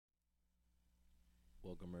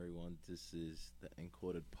Welcome everyone. This is the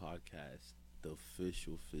Encoded Podcast, the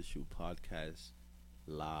official podcast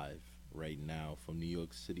live right now from New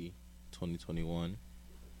York City, 2021.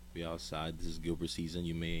 We outside. This is Gilbert season.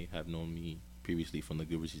 You may have known me previously from the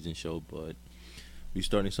Gilbert season show, but we're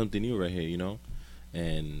starting something new right here.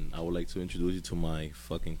 And I would like to introduce you to my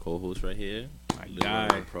fucking co-host right here, My Lil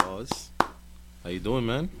guy. Pros. How you doing,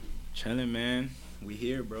 man? Chilling, man. We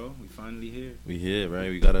here, bro. We finally here. We here,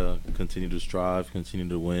 right? We gotta continue to strive, continue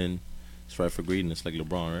to win, strive for greatness, like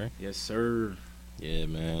LeBron, right? Yes, sir. Yeah,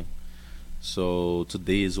 man. So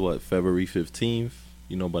today is what, February 15th.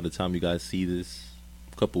 By the time you guys see this,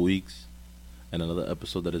 a couple weeks, and another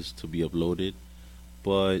episode that is to be uploaded.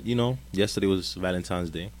 But yesterday was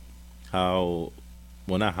Valentine's Day. Not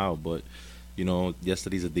how, but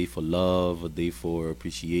yesterday's a day for love, a day for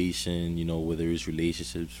appreciation. Whether it's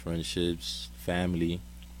relationships, friendships, family,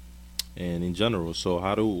 and in general. So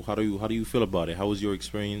how do you feel about it? How was your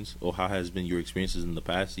experience, or how has been your experiences in the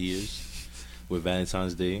past years with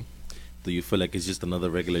Valentine's Day? Do you feel like it's just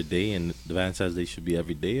another regular day and the Valentine's Day should be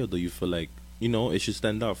every day, or do you feel like it should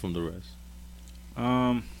stand out from the rest?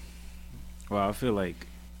 Well, I feel like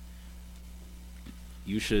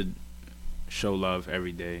you should show love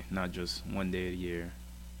every day, not just one day a year.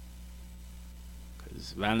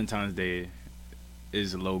 Because Valentine's Day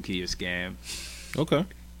is low-key a scam. Okay.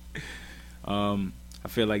 I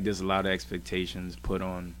feel like there's a lot of expectations put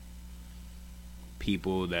on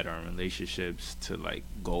people that are in relationships to like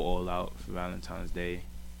go all out for Valentine's Day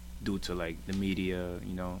due to like the media,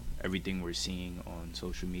 everything we're seeing on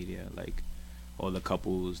social media, like all the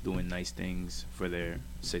couples doing nice things for their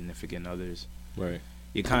significant others. Right.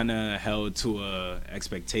 You're kind of held to a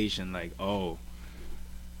expectation like, oh,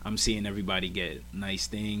 I'm seeing everybody get nice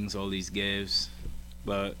things, all these gifts,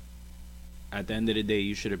 but at the end of the day,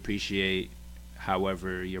 you should appreciate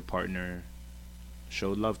however your partner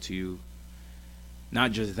showed love to you.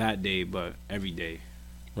 Not just that day, but every day.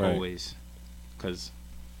 Right. Always. Because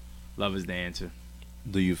love is the answer.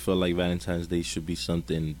 Do you feel like Valentine's Day should be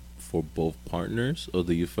something for both partners, or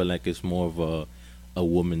do you feel like it's more of a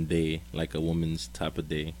woman day, like a woman's type of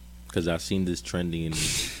day? Because I've seen this trending in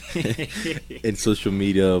in social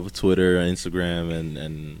media, Twitter, Instagram,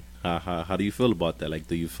 and how do you feel about that? Like,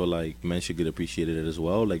 do you feel like men should get appreciated as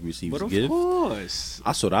well, like receive But of gifts? course.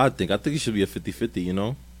 That's what I think. I think it should be a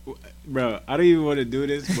 50-50, Bro, I don't even want to do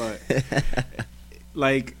this, but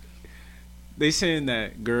like they saying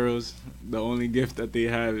that girls, the only gift that they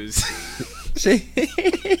have is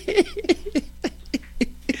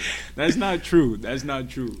That's not true. That's not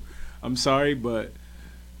true. I'm sorry, but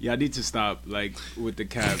y'all need to stop like with the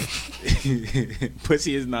cap.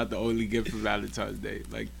 Pussy is not the only gift for Valentine's Day.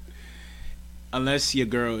 Like, unless your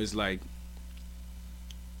girl is like,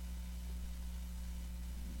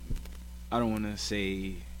 I don't want to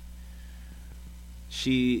say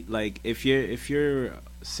she like if your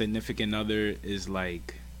significant other is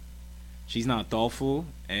like she's not thoughtful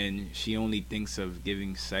and she only thinks of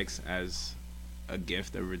giving sex as a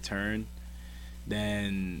gift, a return,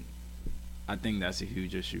 then I think that's a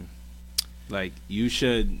huge issue. Like you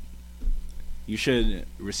should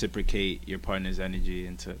reciprocate your partner's energy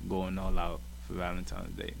into going all out for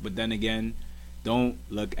Valentine's Day. But then again, don't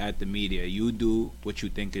look at the media. You do what you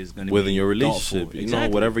think is going to be within your relationship. thoughtful.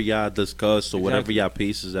 Exactly. Whatever y'all discuss or whatever Exactly. y'all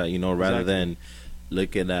paces at, rather Exactly. than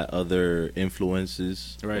looking at other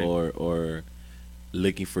influences, Right. or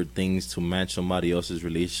looking for things to match somebody else's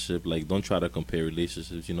relationship. Like, don't try to compare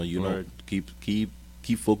relationships. Word.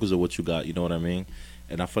 Keep focus on what you got. You know what I mean?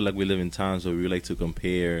 And I feel like we live in times where we like to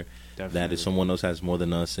compare that Definitely. if someone else has more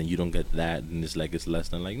than us and you don't get that, and it's like it's less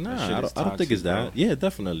than. Like, That shit nah, is I don't think toxic, it's that. bro. Yeah,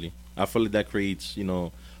 definitely. I feel like that creates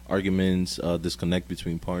arguments, disconnect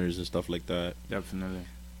between partners and stuff like that. Definitely.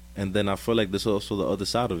 And then I feel like there's also the other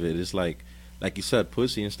side of it. It's like you said,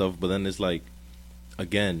 pussy and stuff. But then it's like,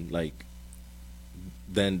 again, like,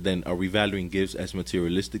 then are we valuing gifts as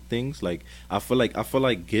materialistic things? Like, I feel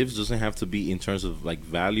like gifts doesn't have to be in terms of like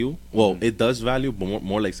value. Well, it does value, but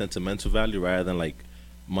more like sentimental value rather than like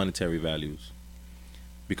monetary values.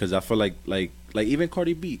 Because I feel like even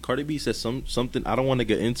Cardi B says something. I don't want to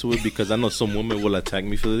get into it because I know some women will attack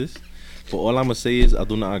me for this. But all I'm gonna say is I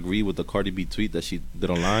do not agree with the Cardi B tweet that she did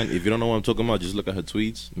online. If you don't know what I'm talking about, just look at her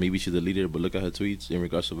tweets. Maybe she deleted it, but look at her tweets in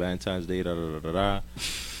regards to Valentine's Day.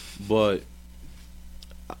 But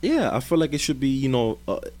yeah, I feel like it should be,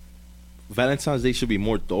 Valentine's Day should be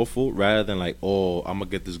more thoughtful rather than like, oh, I'm gonna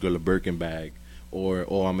get this girl a Birkin bag, or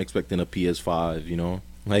oh, I'm expecting a PS5.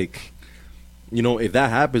 Like, if that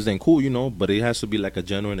happens, then cool, but it has to be like a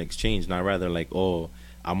genuine exchange, not rather like, oh,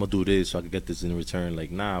 I'm gonna do this so I can get this in return.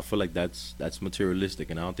 Like, nah, I feel like that's materialistic,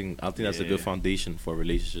 and I don't think that's a good Yeah. foundation for a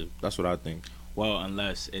relationship. That's what I think. Well,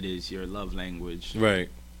 unless it is your love language, Right.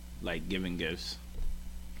 like giving gifts.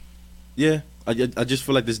 Yeah. I just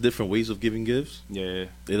feel like there's different ways of giving gifts. Yeah,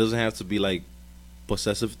 It doesn't have to be like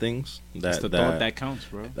possessive things. it's the thought that counts,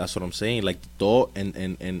 bro. That's what I'm saying. Like the thought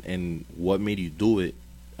and what made you do it.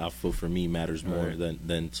 I feel for me matters more Right.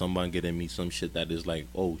 than someone getting me some shit that is like,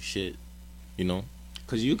 oh shit, you know.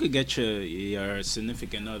 Because you could get your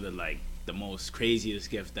significant other like the most craziest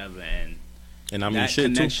gift ever, and And I mean that shit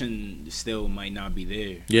too. connection still might not be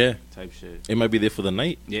there. Yeah, Type shit. it might be there for the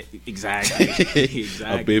night. Yeah, exactly.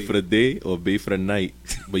 I'll pay for the day or pay for the night,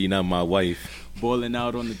 but you're not my wife. Boiling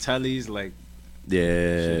out on the tellies, like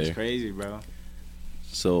shit's Yeah. crazy, bro.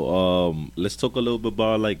 So let's talk a little bit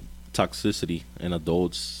about like toxicity in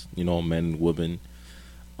adults. You know, men and women.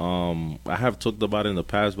 I have talked about it in the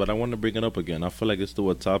past, but I want to bring it up again. I feel like it's still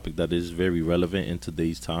a topic that is very relevant in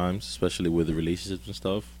today's times, especially with the relationships and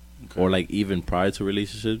stuff, Okay. or like even prior to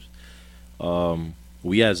relationships.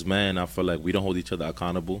 We as men, I feel like we don't hold each other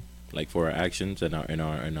accountable, like for our actions and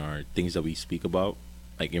our things that we speak about,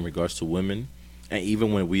 like in regards to women, and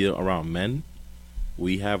even when we are around men,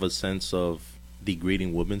 we have a sense of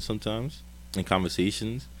degrading women sometimes in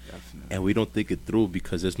conversations, Definitely. and we don't think it through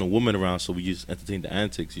because there's no woman around, so we just entertain the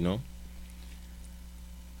antics, you know.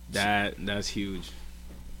 That's huge.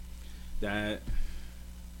 That.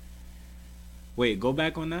 Wait, go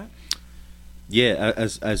back on that. Yeah,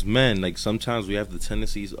 as men, like sometimes we have the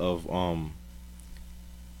tendencies of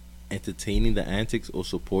entertaining the antics or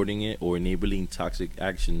supporting it or enabling toxic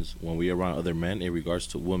actions when we're around other men in regards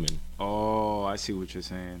to women, Oh, I see what you're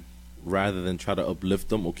saying. rather than try to uplift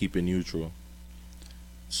them or keep it neutral.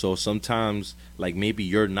 So sometimes, like maybe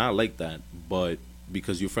you're not like that, but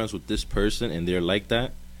because you're friends with this person and they're like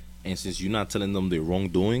that, and since you're not telling them their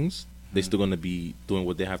wrongdoings, they're still gonna be doing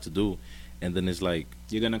what they have to do, and then it's like,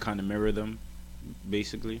 You're gonna kind of mirror them,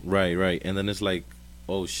 basically. right, and then it's like,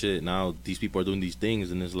 oh shit, now these people are doing these things,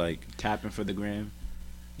 and it's like, Tapping for the gram.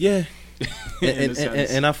 yeah. In a and,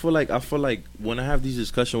 sense. and I feel like when I have these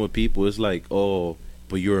discussions with people, it's like, oh,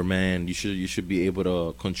 but you're a man, you should be able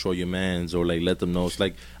to control your mans or like let them know. It's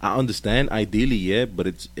like, I understand ideally, yeah, but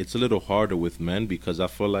it's a little harder with men because I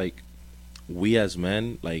feel like we as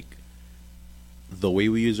men, like the way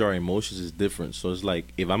we use our emotions is different. So it's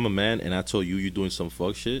like if I'm a man and I tell you you're doing some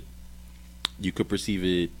fuck shit, you could perceive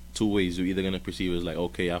it two ways. You're either gonna perceive it as like,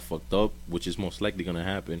 okay, I fucked up, which is most likely gonna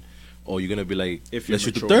happen, or you're gonna be like, If you're let's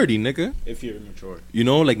shoot the mature. 30, nigga. If you're mature. You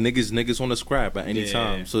know, like niggas want to scrap at any Yeah.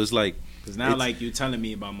 time. So it's like, Because now, It's- like, you telling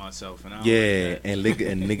me about myself, and I don't yeah, like that.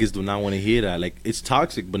 and niggas do not want to hear that. Like it's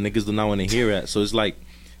toxic, but niggas do not want to hear that. So it's like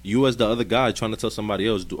you as the other guy trying to tell somebody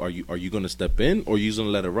else, are you gonna step in or you gonna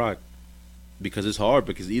let it rock? Because it's hard.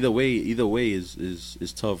 Because either way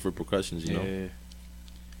is tough repercussions. You know. Yeah.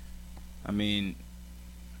 I mean,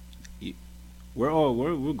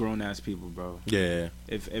 we're grown ass people, bro. Yeah.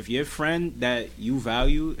 If your friend that you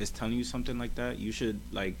value is telling you something like that, you should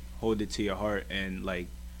like hold it to your heart and like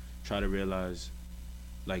try to realize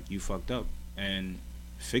like you fucked up and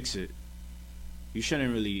fix it. You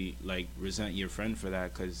shouldn't really like resent your friend for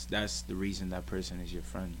that because that's the reason that person is your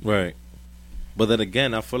friend. Right. But then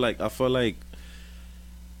again, I feel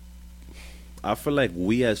like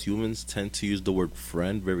we as humans tend to use the word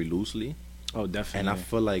friend very loosely, Oh, definitely. and I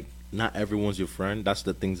feel like not everyone's your friend. That's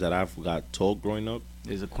the things that I've got told growing up.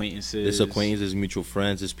 There's acquaintances. There's acquaintances, mutual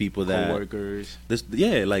friends, there's people that coworkers.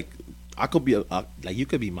 like I could be like you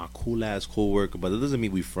could be my cool ass coworker, but that doesn't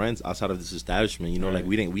mean we friends outside of this establishment. You know, like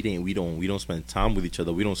Right. we don't spend time with each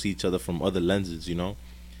other. We don't see each other from other lenses. You know,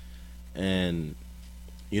 and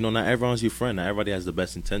you know, not everyone's your friend. Not everybody has the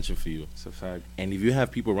best intention for you. It's a fact. And if you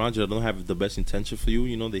have people around you that don't have the best intention for you,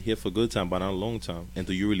 you know, they're here for a good time, but not a long time. And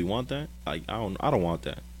do you really want that? Like I don't want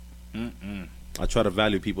that. Mm-mm. I try to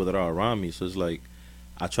value people that are around me. So it's like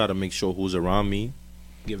I try to make sure who's around me.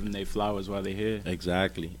 Give them their flowers while they're here.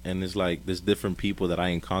 Exactly. And it's like there's different people that I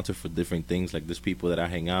encounter for different things. Like there's people that I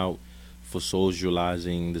hang out for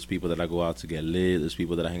socializing. There's people that I go out to get lit. There's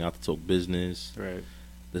people that I hang out to talk business. Right.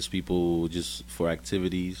 There's people just for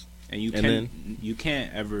activities. And you And you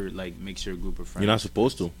can't ever like mix your group of friends. You're not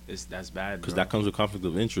supposed to, That's bad. because Bro. that comes with conflict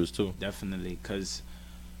of interest too. Definitely, because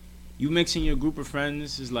you mixing your group of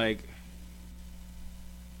friends is like,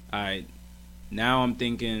 alright, now I'm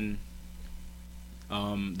thinking,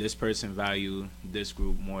 this person value this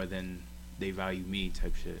group more than they value me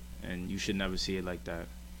type shit, and you should never see it like that.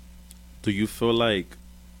 Do you feel like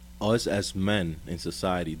us as men in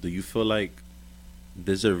society, do you feel like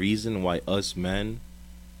there's a reason why us men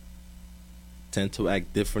tend to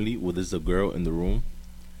act differently when there's a girl in the room?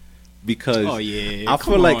 because Oh yeah, I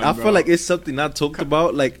feel like bro. it's something not talked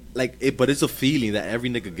about, but it's a feeling that every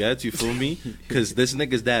nigga gets. You feel me? Because this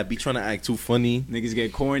niggas that be trying to act too funny. Niggas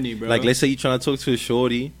get corny, bro. Like, let's say you trying to talk to a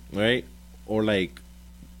shorty, right? Or like,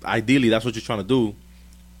 ideally that's what you're trying to do,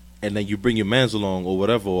 and then you bring your mans along or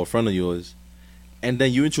whatever, or a friend of yours, and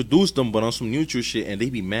then you introduce them, but on some neutral shit, and they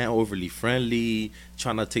be mad overly friendly,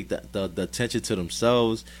 trying to take the attention to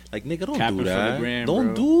themselves. Like, nigga, don't Capping do for the that. gram,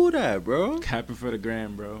 Don't bro. do that, bro. Capping for the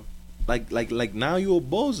gram, bro. Like now you a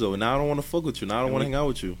bozo. Now I don't want to fuck with you. Now I don't want to hang out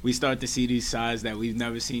with you. We start to see these sides that we've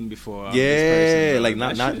never seen before. Of Yeah, this person, like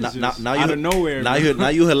bro. now out you of nowhere. now bro.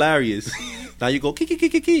 you hilarious. Now you go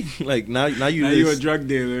kiki. Like now you now this. you a drug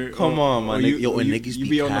dealer. Come on, man. Yo, and niggas you be,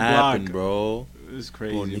 be on the capping, block, bro. It's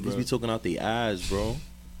crazy, Bro, niggas bro. be talking out their ass, bro.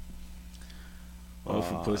 All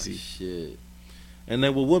for pussy. Shit. And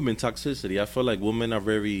then with women, toxicity. I feel like women are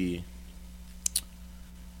very.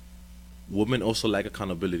 Women also lack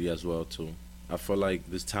accountability as well too. I feel like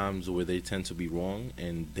there's times where they tend to be wrong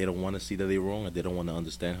and they don't want to see that they're wrong and they don't want to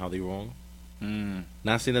understand how they're wrong.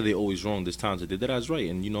 Not saying that they're always wrong. There's times that they did that's right,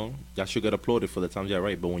 and y'all should get applauded for the times y'all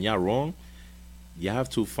right. But when y'all wrong, you have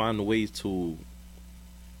to find ways to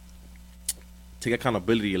take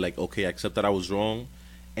accountability. Like, okay, I accept that I was wrong,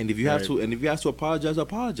 and if you have to apologize,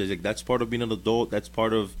 apologize. Like, that's part of being an adult. That's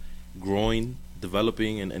part of growing,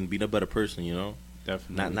 developing, and being a better person. You know,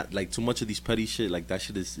 Definitely. not like too much of these petty shit. Like that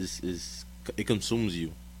shit is it consumes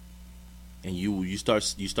you, and you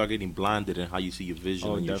start getting blinded in how you see your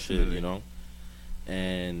vision and your shit. You know,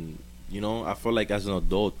 and I feel like as an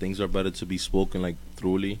adult, things are better to be spoken like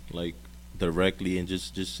truly, like directly, and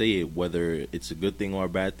just say it, whether it's a good thing or a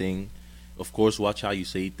bad thing. Of course, watch how you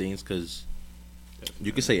say things, because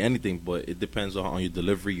you can say anything, but it depends on your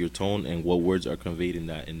delivery, your tone, and what words are conveyed in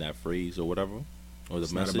that phrase or whatever, or the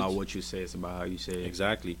It's message. not about what you say; it's about how you say it.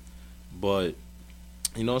 Exactly. But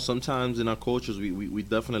sometimes in our cultures, we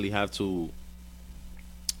definitely have to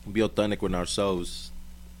be authentic with ourselves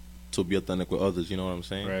to be authentic with others. You know what I'm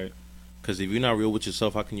saying? Right. Because if you're not real with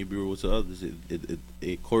yourself, how can you be real with others?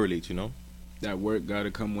 It correlates, That work got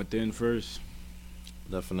to come within first.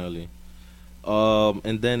 Definitely.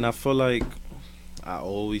 And then I feel like I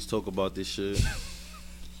always talk about this shit.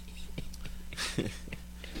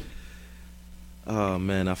 Oh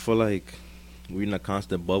man, I feel like we're in a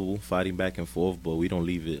constant bubble, fighting back and forth, but we don't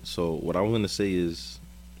leave it. So what I want to say is,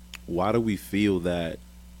 why do we feel that?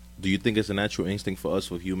 Do you think it's a natural instinct for us,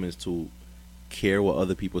 for humans, to care what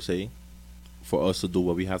other people say, for us to do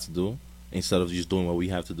what we have to do instead of just doing what we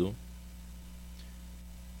have to do?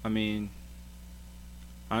 I mean,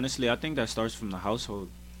 honestly, I think that starts from the household.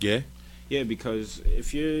 Yeah. Yeah, because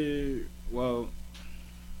if you're, well,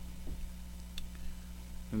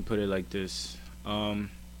 let me put it like this.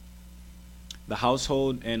 The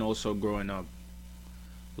household and also growing up.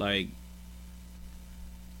 Like,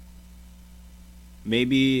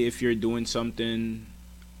 maybe if you're doing something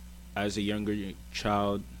as a younger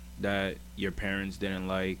child that your parents didn't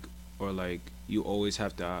like, or like you always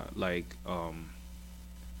have to like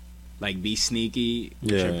be sneaky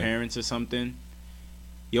with your parents or something,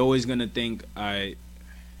 you're always gonna think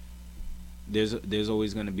there's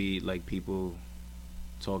always gonna be like people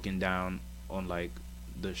talking down on like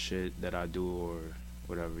the shit that I do or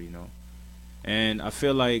whatever, and I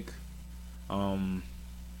feel like how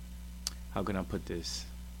can I put this?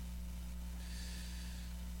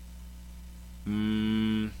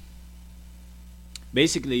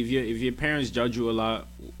 Basically, if your parents judge you a lot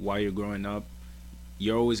while you're growing up,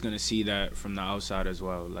 you're always gonna see that from the outside as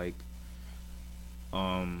well. Like,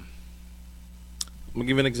 I'm gonna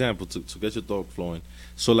give an example to get your thought flowing.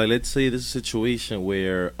 So, like, let's say this is a situation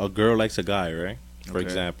where a girl likes a guy, right? For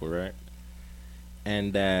example, right?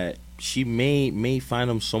 And that she may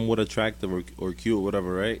find him somewhat attractive or cute or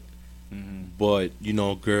whatever, right? mm-hmm. But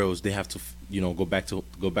girls, they have to go back to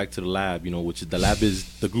the lab, which is the lab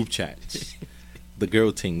is the group chat, the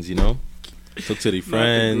girl things, talk to their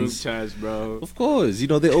friends. Not the group chats, bro. Of course,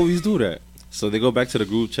 they always do that. So they go back to the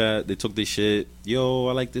group chat. They took their shit. Yo,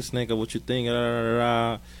 I like this nigga. What you think?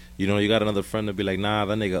 You got another friend to be like, nah,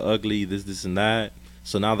 that nigga ugly. This and that.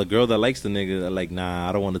 So now the girl that likes the nigga, like, nah,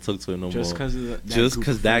 I don't want to talk to her no more. Just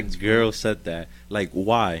because that girl said that. Like,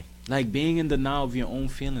 why? Like being in the now of your own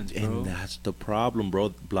feelings, bro. And that's the problem, bro.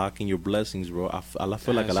 Blocking your blessings, bro. I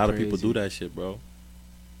feel like a lot of people do that shit, bro.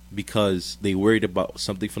 Because they worried about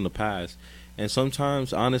something from the past. And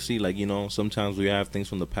sometimes, honestly, like, sometimes we have things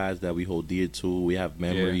from the past that we hold dear to. We have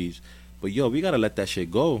memories. Yeah. But, we got to let that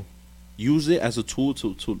shit go. Use it as a tool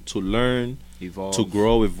to learn, evolve, to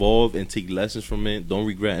grow, evolve, and take lessons from it. Don't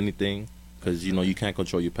regret anything. Because, you can't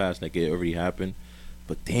control your past. Like, it already happened.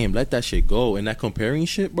 But, damn, let that shit go. And that comparing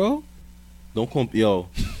shit, bro, Don't yo,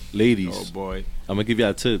 ladies. Oh boy, I'm gonna give you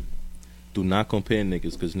a tip. Do not compare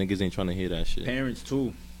niggas, cause niggas ain't trying to hear that shit. parents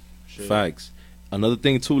too. Shit. Facts. Another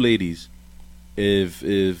thing too, ladies. If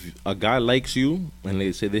a guy likes you and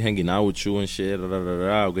they say they're hanging out with you and shit,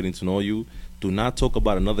 or getting to know you, do not talk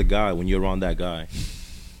about another guy when you're around that guy.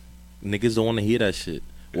 Niggas don't want to hear that shit.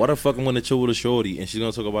 Why the fuck I'm gonna chill with a shorty and she's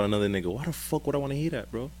gonna talk about another nigga? Why the fuck would I want to hear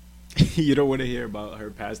that, bro? You don't want to hear about her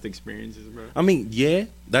past experiences, bro. I mean, yeah,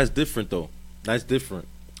 that's different though. That's different,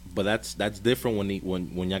 but that's different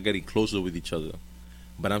when y'all getting closer with each other.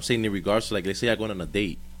 But I'm saying in regards to, like, let's say I going on a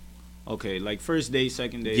date. Okay, like first date,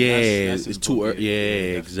 second date. Yeah, that's it's too early. Yeah,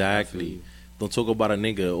 definitely. exactly. Don't talk about a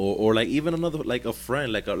nigga or like even another, like a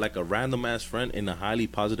friend, like a random ass friend in a highly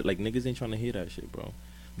positive. Like, niggas ain't trying to hear that shit, bro.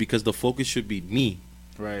 Because the focus should be me,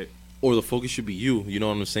 Right. or the focus should be you. You know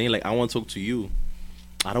what I'm saying? Like, I want to talk to you.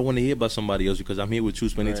 I don't want to hear about somebody else because I'm here with you,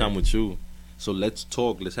 spending time with you. So let's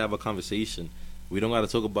talk. Let's have a conversation. We don't got to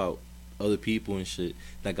talk about other people and shit.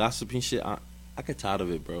 That gossiping shit, I get tired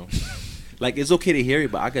of it, bro. Like, it's okay to hear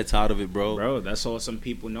it, but I get tired of it, bro. Bro, that's all some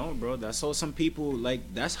people know, bro. That's all some people, like,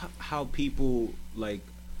 that's how people, like,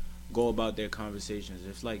 go about their conversations.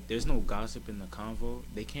 If, like, there's no gossip in the convo,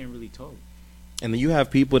 they can't really talk. And then you have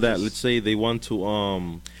people that, let's say, they want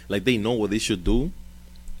to, like, they know what they should do,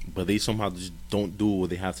 but they somehow just don't do what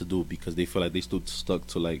they have to do because they feel like they still stuck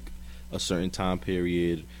to, like, a certain time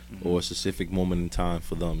period or a specific moment in time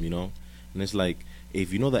for them, you know? And it's like,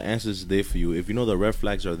 if you know the answers are there for you, if you know the red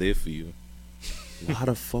flags are there for you, why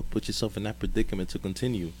the fuck put yourself in that predicament to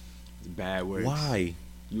continue? It's bad words. Why?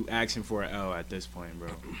 You asking for an L at this point, bro.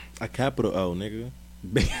 A capital L, nigga.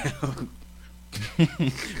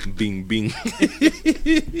 Bing, bing.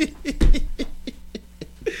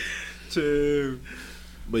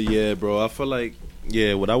 But yeah, bro, I feel like,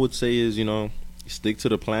 yeah, what I would say is, you know, stick to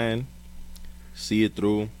the plan, see it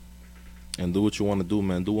through, and do what you want to do,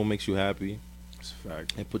 man. Do what makes you happy. It's a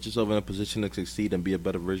fact. And put yourself in a position to succeed and be a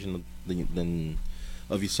better version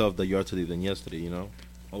of yourself that you are today than yesterday, you know?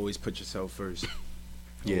 Always put yourself first.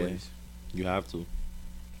 Yeah, Always. you have to.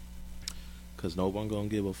 Because no one going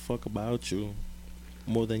to give a fuck about you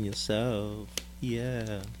more than yourself.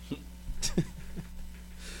 Yeah.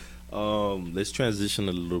 Let's transition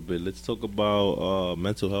a little bit. Let's talk about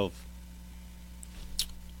mental health.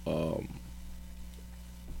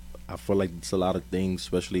 I feel like it's a lot of things,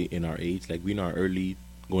 especially in our age. Like, we in our early,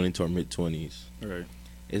 going into our mid-20s. Right.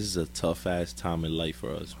 This is a tough-ass time in life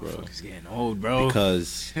for us, bro. It's getting old, bro.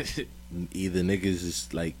 Because either niggas is,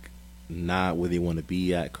 like, not where they want to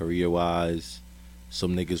be at career-wise.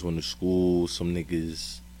 Some niggas went to school. Some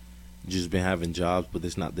niggas just been having jobs, but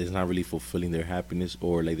there's not really fulfilling their happiness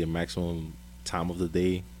or, like, their maximum time of the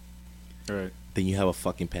day. Right. Then you have a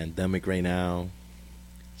fucking pandemic right now.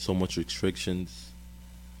 So much restrictions.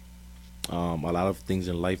 A lot of things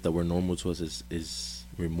in life that were normal to us is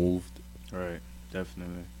removed. Right.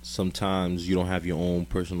 Definitely. Sometimes you don't have your own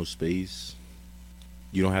personal space.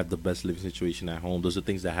 You don't have the best living situation at home. Those are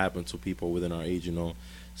things that happen to people within our age, you know.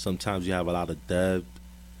 Sometimes you have a lot of debt.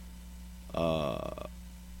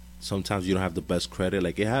 Sometimes you don't have the best credit.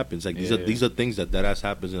 Like, it happens. Like, these are things that ass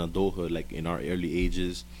happens in adulthood, like in our early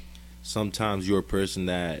ages. Sometimes you're a person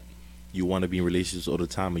that you want to be in relationships all the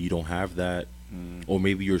time and you don't have that. Or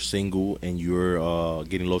maybe you're single and you're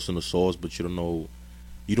getting lost in the sauce, but you don't know,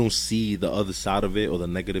 you don't see the other side of it or the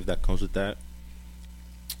negative that comes with that.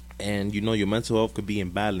 And, you know, your mental health could be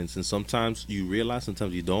imbalanced, and sometimes you realize,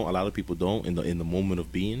 sometimes you don't. A lot of people don't in the moment of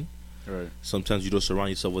being. Right. Sometimes you don't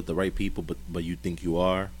surround yourself with the right people, but you think you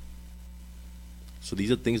are. So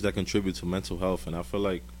these are things that contribute to mental health, and I feel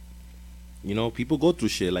like, you know, people go through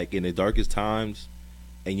shit like in the darkest times,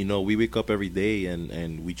 and, you know, we wake up every day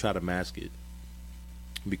and we try to mask it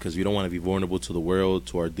because we don't want to be vulnerable to the world,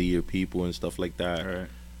 to our dear people and stuff like that. Right.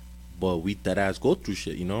 But we that ass go through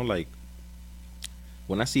shit, you know, like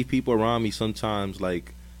when I see people around me sometimes,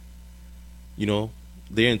 like, you know,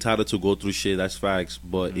 they're entitled to go through shit, that's facts.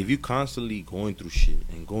 But if you constantly going through shit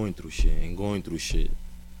and going through shit and going through shit,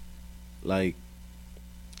 like,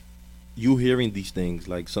 you hearing these things,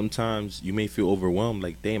 like, sometimes you may feel overwhelmed,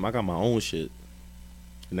 like, damn, I got my own shit.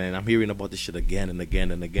 And then I'm hearing about this shit again and again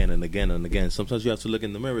and again and again and again. Sometimes you have to look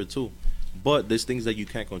in the mirror too. But there's things that you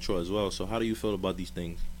can't control as well. So how do you feel about these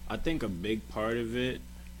things? I think a big part of it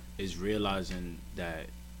is realizing that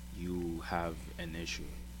you have an issue.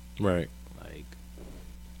 Right. Like,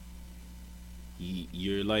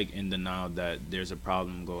 you're like in denial that there's a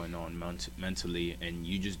problem going on mentally, and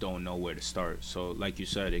you just don't know where to start. So, like you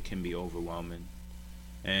said, it can be overwhelming,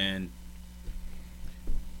 and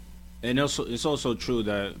also it's also true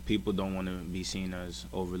that people don't want to be seen as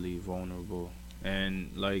overly vulnerable, and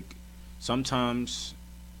like sometimes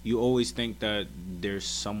you always think that there's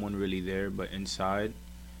someone really there, but inside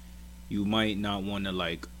you might not want to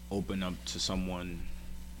like open up to someone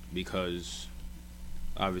because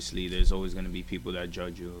obviously there's always going to be people that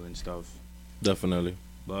judge you and stuff. Definitely.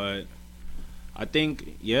 But I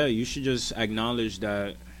think, yeah, you should just acknowledge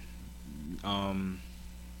that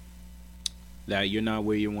that you're not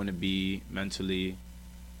where you want to be mentally,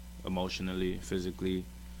 emotionally, physically,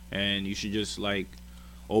 and you should just like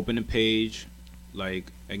open a page,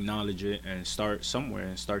 like acknowledge it and start somewhere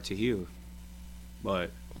and start to heal.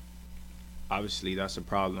 But obviously that's a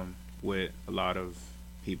problem with a lot of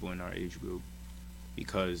people in our age group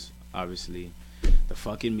because obviously the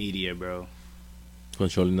fucking media, bro.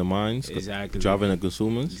 Controlling the minds. Exactly. Driving the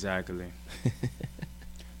consumers. Exactly.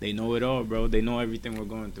 They know it all, bro. They know everything we're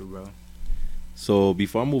going through, bro. So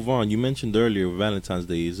before I move on, you mentioned earlier Valentine's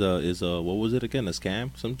Day is what was it again? A scam,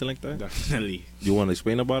 something like that. Definitely. You want to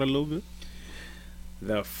explain about it a little bit?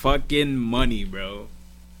 The fucking money, bro.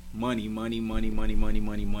 Money,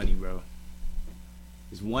 bro.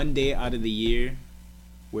 It's one day out of the year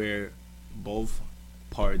where both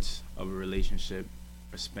parts of a relationship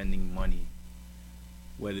are spending money.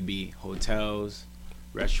 Whether it be hotels,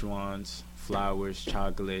 restaurants, flowers,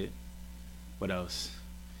 chocolate, what else?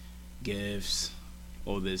 Gifts,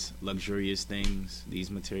 all this luxurious things,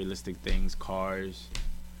 these materialistic things, cars.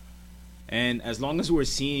 And as long as we're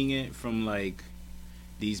seeing it from like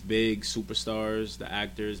these big superstars, the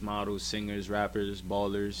actors, models, singers, rappers,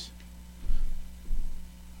 ballers,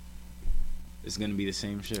 it's gonna be the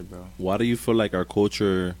same shit, bro. Why do you feel like our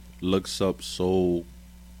culture looks up so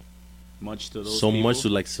much to those much to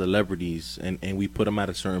like celebrities and we put them at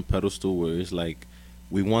a certain pedestal where it's like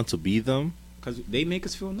we want to be them? Cause they make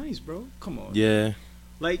us feel nice, bro. Come on. Yeah.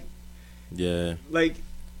 Like. Yeah. Like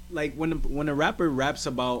when a rapper raps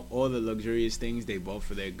about all the luxurious things they bought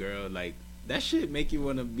for their girl, like that shit make you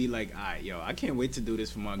wanna be like, alright, yo, I can't wait to do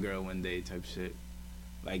this for my girl one day, type shit.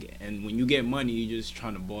 Like, and when you get money, you just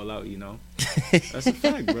trying to ball out, you know. That's a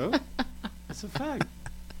fact, bro. That's a fact.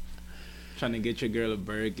 Trying to get your girl a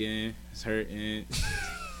Birkin, it's hurting.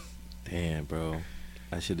 Damn, bro,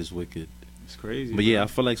 that shit is wicked. It's crazy. But yeah, I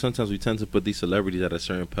feel like sometimes we tend to put these celebrities at a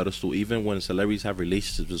certain pedestal, even when celebrities have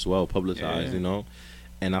relationships as well, publicized, you know.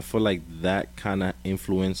 And I feel like that kind of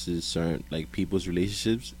influences certain like people's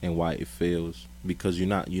relationships and why it fails because you're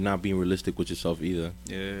not being realistic with yourself either.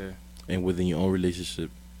 Yeah. And within your own relationship,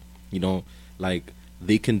 you know, like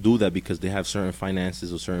they can do that because they have certain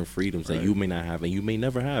finances or certain freedoms that you may not have and you may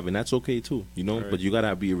never have, and that's okay too, you know. But you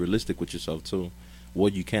gotta be realistic with yourself too,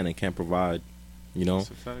 what you can and can't provide, you know. That's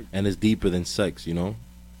a fact. And it's deeper than sex, you know.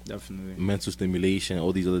 Definitely. Mental stimulation,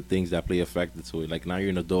 all these other things that play a factor to it. Like now you're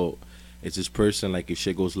an adult. It's this person, like if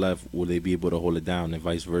shit goes left, will they be able to hold it down, and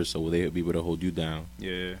vice versa? Will they be able to hold you down?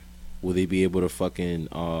 Yeah. Will they be able to fucking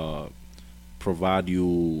provide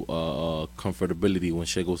you comfortability when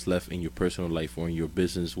shit goes left in your personal life or in your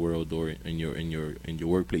business world or in your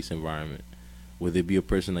workplace environment? Will they be a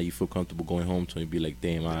person that you feel comfortable going home to and be like,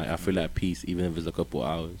 damn, I feel at peace even if it's a couple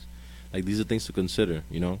hours? Like these are things to consider,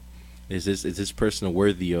 you know. Is this person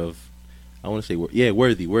worthy of? I want to say,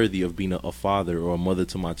 worthy of being a father or a mother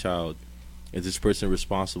to my child? Is this person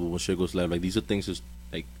responsible when shit goes left? Like these are things just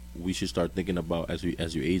like we should start thinking about as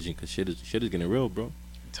you're aging, cause shit is getting real, bro.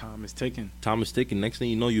 Time is ticking. Next thing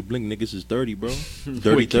you know, you blink, niggas is 30, bro.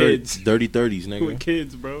 30 30s, nigga. With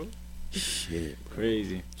kids, bro. Shit, bro.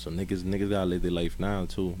 Crazy. So niggas gotta live their life now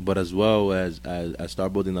too, but as well as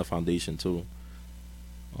start building a foundation too.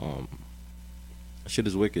 Shit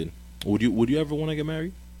is wicked. Would you ever want to get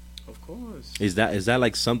married? Of course. Is that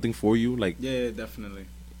like something for you? Like yeah, definitely.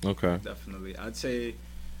 Okay. Definitely. I'd say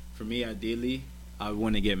for me, ideally, I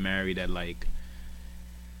want to get married at like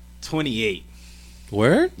 28.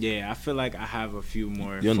 Where? Yeah, I feel like I have a few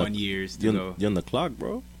more fun years to go. You're on the clock,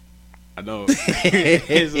 bro. I know.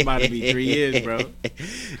 It's about to be 3 years, bro.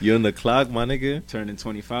 You're on the clock, my nigga. Turning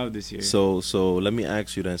 25 this year. So let me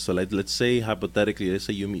ask you then. So let's say hypothetically, let's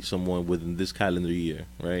say you meet someone within this calendar year,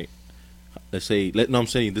 right? I'm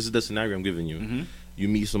saying this is the scenario I'm giving you. Mm-hmm. You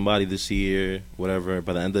meet somebody this year, whatever.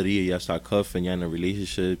 By the end of the year, y'all start cuffing. You're in a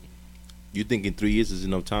relationship. You think in 3 years is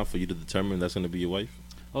enough time for you to determine that's gonna be your wife?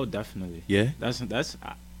 Oh, definitely. Yeah. That's.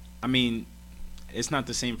 I mean, it's not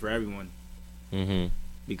the same for everyone. Mm-hmm.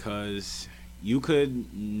 Because you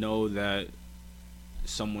could know that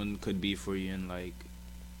someone could be for you in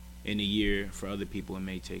a year. For other people, it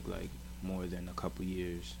may take like more than a couple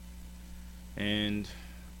years. And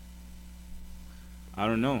I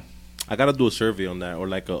don't know. I gotta do a survey on that, or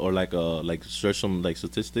search some like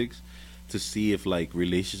statistics to see if like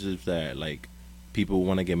relationships that like people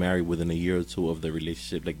want to get married within a year or two of the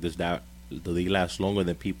relationship, like does that Do they last longer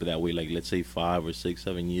than people that wait, like, let's say 5 or 6,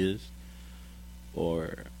 7 years,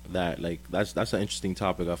 or that? Like, that's an interesting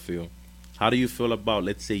topic. I feel. How do you feel about,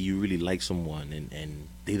 let's say you really like someone and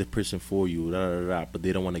they the person for you, but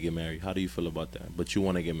they don't want to get married? How do you feel about that? But you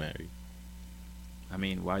want to get married? I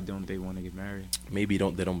mean, why don't they want to get married? Maybe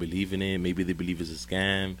they don't believe in it. Maybe they believe it's a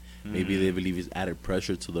scam. Maybe they believe it's added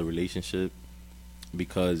pressure to the relationship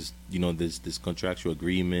because there's contractual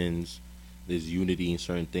agreements, there's unity in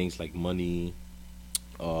certain things like money,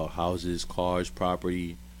 houses, cars,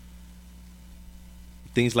 property,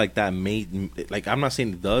 things like that. Like, I'm not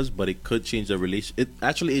saying it does, but it could change the relation. It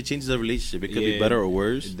changes the relationship. It could be better or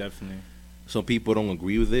worse. Definitely. Some people don't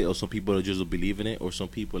agree with it, or some people just don't believe in it, or some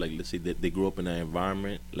people, like, let's say that they grew up in an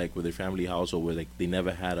environment like with their family household where, like, they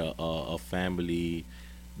never had a family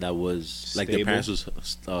that was stable. Like, their parents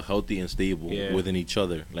was healthy and stable within each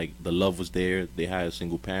other. Like, the love was there. They had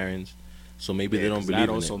single parents, so maybe they don't believe in it.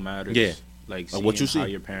 That also matters. Yeah, like what you see, how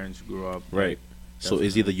your parents grew up. Right. So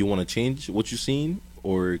it's either you want to change what you seen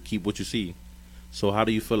or keep what you see. So how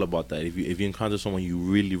do you feel about that? If you encounter someone you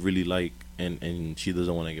really, really like and she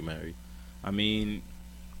doesn't want to get married? I mean,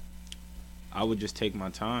 I would just take my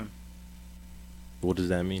time. What does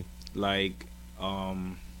that mean? Like, I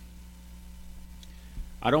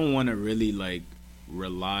don't want to really, like,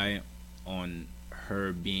 rely on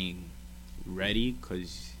her being ready,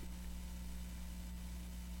 because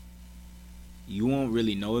you won't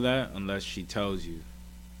really know that unless she tells you.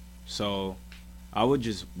 So I would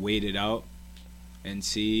just wait it out and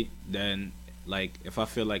see. Then, like, if I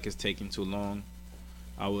feel like it's taking too long,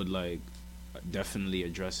 I would, like, definitely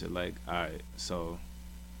address it. Like, all right, so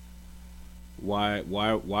why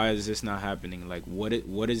is this not happening? Like, what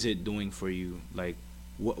is it doing for you? Like,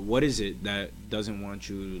 what is it that doesn't want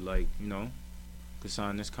you to, like, to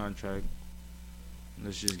sign this contract?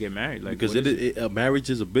 Let's just get married. Like, because marriage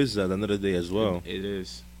is a business at the end of the day as well. It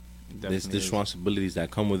is. There's responsibilities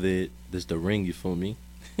that come with it. There's the ring, you feel me?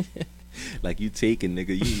 Like, you taking,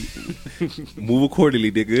 nigga. You move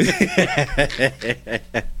accordingly, nigga.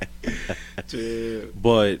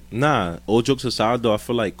 But nah, all jokes aside though, I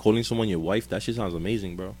feel like calling someone your wife, that shit sounds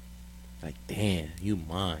amazing, bro. Like, damn, you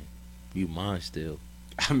mine still.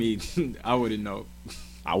 I mean, I wouldn't know.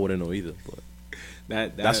 I wouldn't know either, but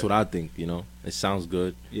that's what I think. It sounds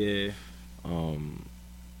good. Yeah.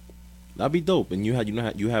 That'd be dope. And you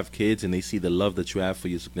have kids, and they see the love that you have for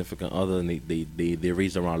your significant other, and they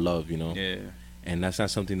raised around love, Yeah. And that's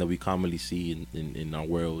not something that we commonly see in our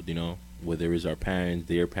world, where there is our parents,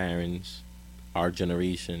 their parents, our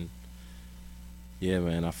generation. Yeah,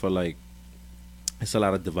 man. I feel like it's a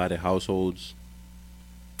lot of divided households,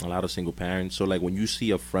 a lot of single parents. So, like, when you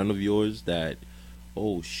see a friend of yours that,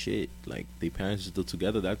 oh shit, like, their parents are still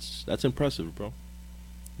together, that's impressive, bro.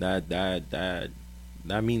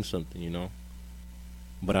 That means something,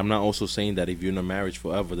 But I'm not also saying that if you're in a marriage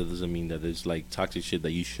forever, that doesn't mean that there's, like, toxic shit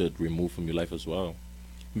that you should remove from your life as well.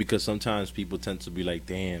 Because sometimes people tend to be like,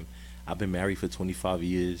 damn, I've been married for 25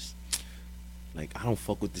 years. Like, I don't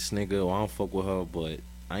fuck with this nigga, or I don't fuck with her, but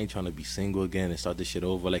I ain't trying to be single again and start this shit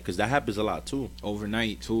over. Like, because that happens a lot, too.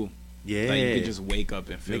 Overnight, too. Yeah. Like, you could just wake up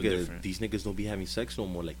and feel different. These niggas don't be having sex no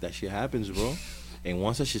more. Like, that shit happens, bro. And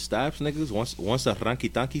once that shit stops, niggas, once the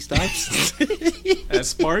ranky-tanky stops. That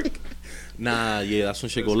spark? Nah, yeah, that's when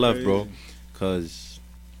shit go left, bro. Because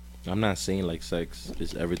I'm not saying, like, sex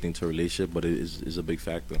is everything to a relationship, but it is a big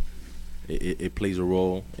factor. It plays a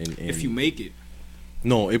role. In if you make it.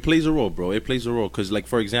 No, it plays a role, bro. It plays a role. Because, like,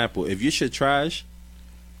 for example, if your shit trash.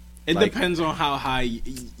 It depends on how high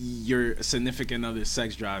your significant other's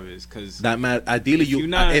sex drive is. Cause ideally,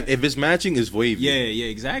 if it's matching, it's wavy. Yeah,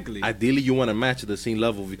 exactly. Ideally, you want to match at the same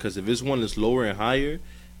level, because if it's one that's lower and higher,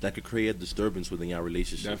 that could create a disturbance within your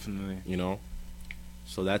relationship. Definitely.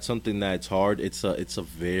 So that's something that's hard. It's a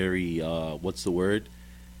very what's the word?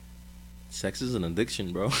 Sex is an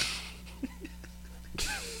addiction, bro.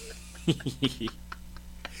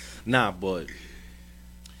 Nah, but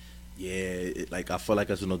yeah, like, I feel like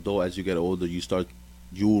as an adult, as you get older, you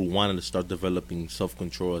want to start developing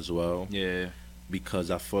self-control as well. Yeah. Because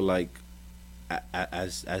I feel like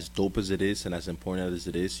as dope as it is and as important as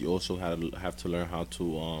it is, you also have to learn how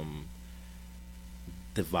to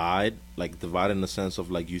divide in the sense of,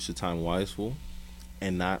 like, use your time wisely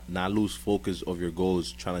and not lose focus of your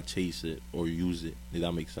goals trying to chase it or use it. Did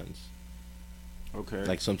that make sense? Okay.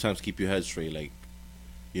 Like, sometimes keep your head straight. Like,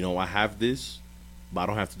 I have this, but I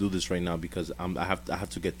don't have to do this right now because I have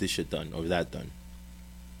to get this shit done or that done.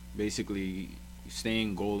 Basically,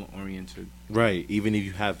 staying goal oriented. Right. Even if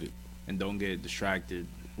you have it. And don't get distracted.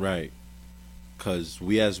 Right. Because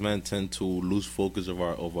we as men tend to lose focus of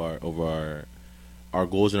our our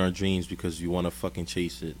goals and our dreams because you want to fucking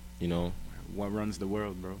chase it. You know, What runs the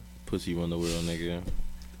world, bro? pussy run the world, nigga.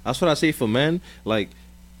 That's what I say for men. Like,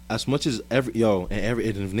 as much as and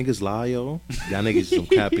if niggas lie, yo, y'all niggas some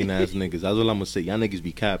capping ass niggas. That's what I'm gonna say. Y'all niggas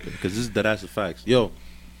be capping because this is the facts. Yo,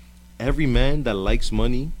 every man that likes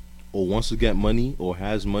money or wants to get money or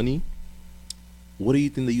has money, what do you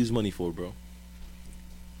think they use money for, bro?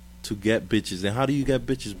 To get bitches. And how do you get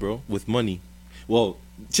bitches, bro? With money. Well,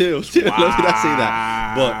 chill. Wow. Let me not say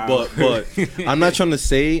that. But I'm not trying to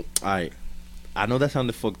say. Alright, I know that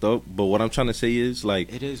sounded fucked up, but what I'm trying to say is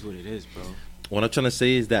like it is what it is, bro. What I'm trying to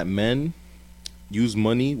say is that men use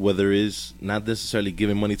money, whether it's not necessarily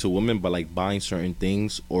giving money to women, but like buying certain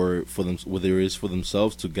things, or for them, whether it's for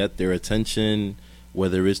themselves to get their attention,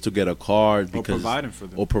 whether it's to get a car, because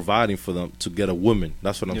or providing for them to get a woman.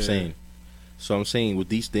 That's what I'm saying. So I'm saying with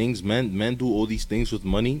these things, men do all these things with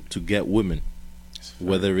money to get women,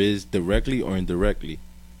 whether it's directly or indirectly.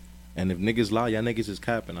 And if niggas lie, y'all niggas is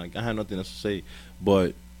capping. Like, I have nothing else to say,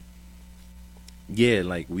 but yeah,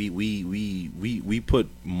 like we put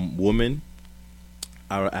women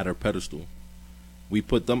at our pedestal. We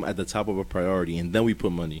put them at the top of a priority, and then we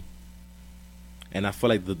put money. And I feel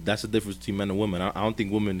like that's the difference between men and women. I don't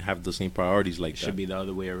think women have the same priorities like that. It should be the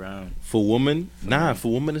other way around. For women,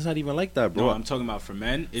 for women, it's not even like that, bro. No, I'm talking about for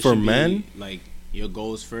men. For men, like your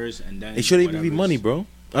goals first, and then it shouldn't even be money, bro.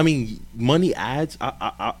 I mean, money adds.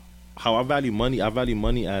 How I value money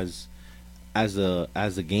as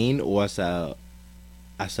a gain or as an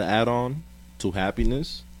add-on to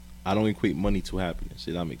happiness. I don't equate money to happiness.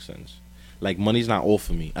 If that makes sense. Like, money's not all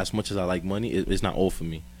for me. As much as I like money, it's not all for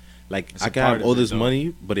me. Like, I can have all this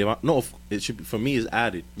money, but it should be, for me, is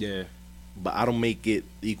added. Yeah. But I don't make it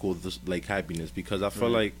equal to, like, happiness, because I feel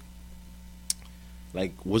like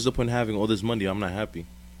what's the point of having all this money if I'm not happy?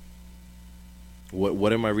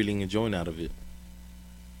 What am I really enjoying out of it?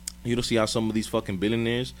 You don't see how some of these fucking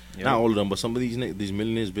billionaires, not all of them, but some of these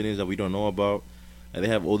millionaires, billionaires that we don't know about, and they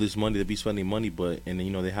have all this money, they be spending money, and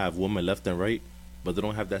then, they have women left and right, but they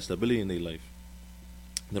don't have that stability in their life.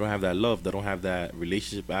 They don't have that love. They don't have that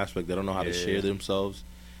relationship aspect. They don't know how to share themselves,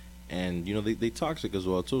 and they toxic as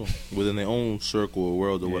well too within their own circle or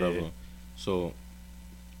world or whatever. So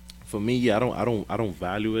for me, I don't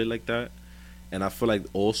value it like that, and I feel like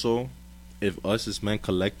also if us as men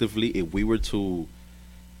collectively, if we were to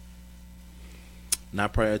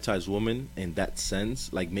not prioritize women in that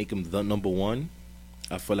sense, like make them the number one,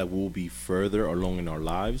 I feel like we'll be further along in our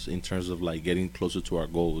lives in terms of like getting closer to our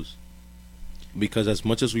goals. Because as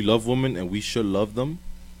much as we love women and we should love them,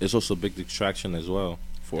 it's also a big distraction as well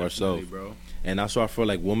for ourselves. Bro. And that's why I feel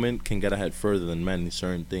like women can get ahead further than men in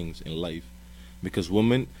certain things in life. Because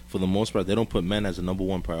women, for the most part, they don't put men as a number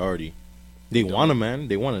one priority. They want a man,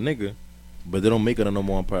 they want a nigga, but they don't make it a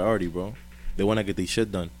number one priority, bro. They want to get their shit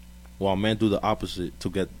done, while men do the opposite to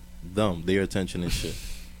get their attention and shit.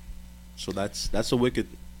 So that's a wicked,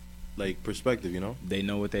 like, perspective, They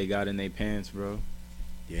know what they got in their pants, bro.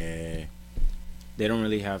 Yeah. They don't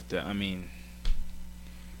really have to. I mean,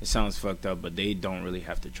 it sounds fucked up, but they don't really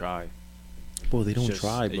have to try. Bro, they don't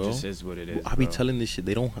try, bro. It just is what it is. I be telling this shit.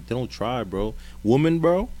 They don't try, bro. Women,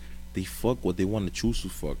 bro, they fuck what they want to choose to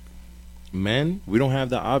fuck. Men, we don't have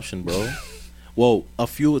that option, bro. Well, a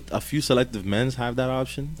few selective men have that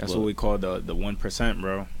option. That's what we call the 1%,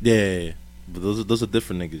 bro. Yeah, but those are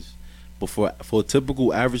different niggas. But for a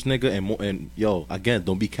typical average nigga, and yo, again,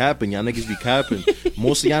 don't be capping. Y'all niggas be capping.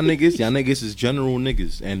 Most of y'all niggas is general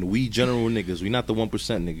niggas, and we general niggas. We not the 1%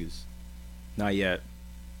 niggas. Not yet.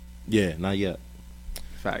 Yeah, not yet.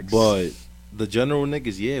 Facts. But the general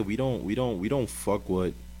niggas, yeah, we don't fuck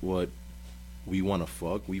what we want to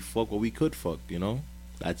fuck. We fuck what we could fuck.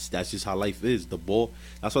 That's just how life is. The ball.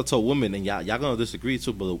 That's what I tell women, and y'all gonna disagree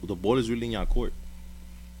too. But the ball is really in y'all court.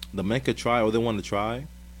 The men could try all they want to try.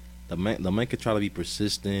 The man could try to be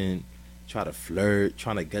persistent, try to flirt,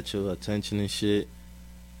 trying to get your attention and shit.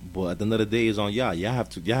 But at the end of the day, it's on y'all. Y'all have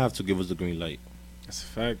to give us the green light. That's a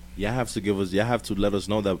fact. Y'all have to let us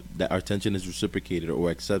know that our attention is reciprocated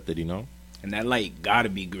or accepted. And that light gotta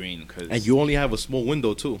be green, and you only have a small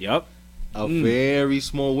window too. Yep. A very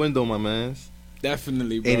small window, my man.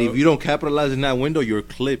 Definitely, bro. And if you don't capitalize in that window, you're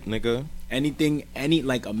clipped, nigga.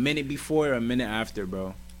 Like a minute before or a minute after,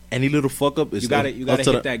 bro. Any little fuck up is you gotta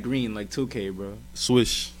hit that green like 2K, bro.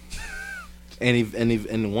 Swish.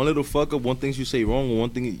 and one little fuck up, one thing you say wrong, one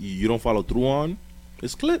thing you don't follow through on,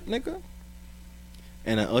 it's clip, nigga.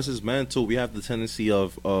 And us as men too, we have the tendency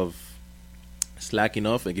of slacking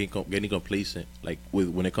off and getting complacent. Like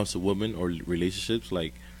when it comes to women or relationships,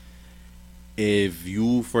 like if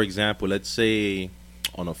you, for example, let's say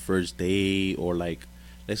on a first date, or like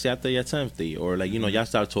let's say after your 10th date, or like, you know, y'all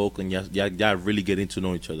start talking, y'all really getting to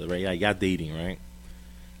know each other, right? Y'all dating, right?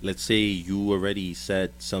 Let's say you already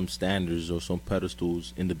set some standards or some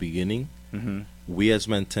pedestals in the beginning. Mm-hmm. We as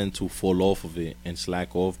men tend to fall off of it and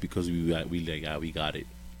slack off because we got it,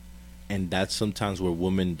 and that's sometimes where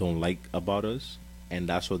women don't like about us, and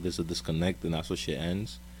that's where there's a disconnect, and that's where shit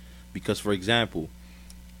ends. Because, for example,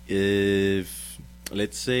 if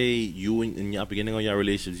let's say you in your beginning of your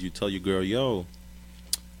relationships, you tell your girl, yo,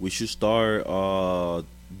 we should start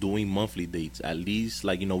doing monthly dates at least,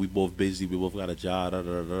 like, you know, we both busy, we both got a job, we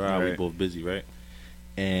Right. both busy, right?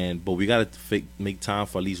 And but we gotta make time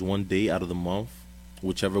for at least one day out of the month,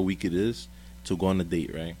 whichever week it is, to go on a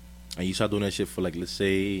date, right? And you start doing that shit for, like, let's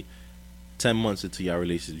say 10 months into your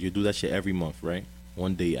relationship. You do that shit every month, right?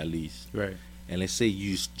 One day at least. Right. And let's say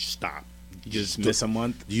you stop. You just miss a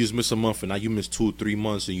month. You just miss a month, and now you miss 2-3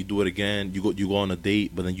 months, and you do it again. You go on a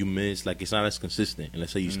date, but then you miss. Like, it's not as consistent. And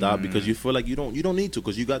let's say you stop because you feel like you don't need to,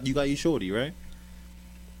 because you got your shorty, right?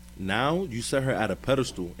 Now you set her at a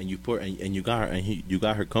pedestal, and you put and you got her, and you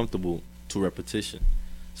got her comfortable to repetition.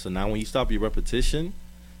 So now when you stop your repetition,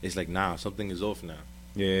 it's like, nah, something is off now.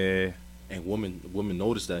 Yeah, And women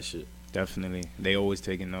notice that shit. definitely. They always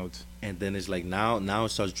taking notes. And then it's like, now it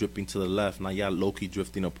starts dripping to the left. Now y'all low-key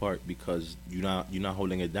drifting apart because you're not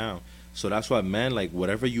holding it down. So that's why, man, like,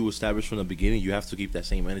 whatever you establish from the beginning, you have to keep that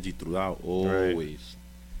same energy throughout, always. Right.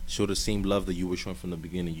 Show the same love that you were showing from the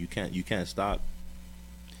beginning. You can't stop.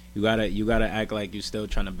 You gotta act like you're still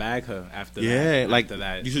trying to bag her after that. Yeah, like, after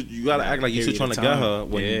that, you gotta that act like you're still period trying of to get time. her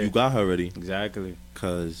when Yeah. you got her already. Exactly.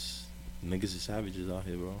 Cause niggas is savages out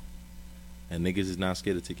here, bro. And niggas is not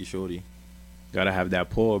scared to take your shorty. Gotta have that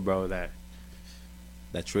pull, bro. That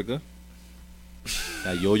Trigger,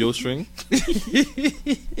 that yo-yo string.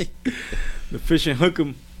 the fish and hook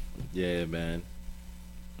 'em. Yeah, man.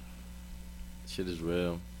 Shit is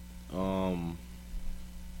real.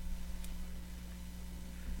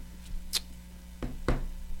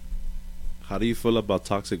 How do you feel about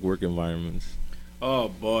toxic work environments? Oh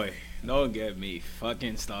boy, don't get me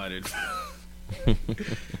fucking started.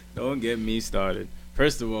 Don't get me started.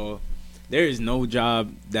 First of all, there is no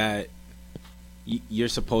job that you're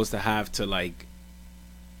supposed to have to, like,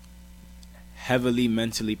 heavily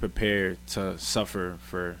mentally prepare to suffer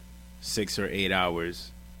for 6 or 8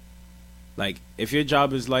 hours. Like, if your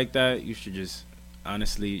job is like that, you should just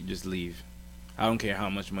honestly just leave. I don't care how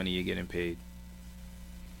much money you're getting paid.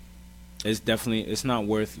 It's not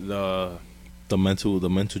worth the mental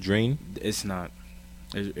drain. It's not.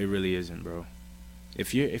 It really isn't, bro.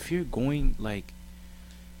 If you're going, like,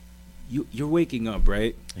 you're waking up,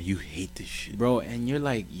 right? And you hate this shit, Bro, and you're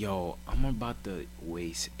like, yo, I'm about to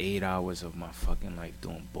waste 8 hours of my fucking life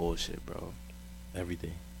doing bullshit, bro. every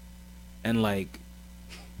day. And, like,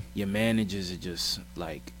 your managers are just,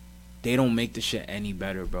 like, they don't make the shit any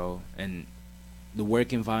better, bro. And the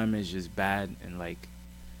work environment is just bad. And, like,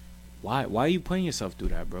 why are you putting yourself through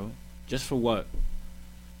that, bro? Just for what?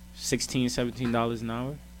 $16, $17 an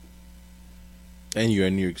hour? And you're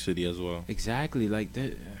in New York City as well. Exactly, like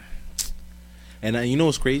that. And you know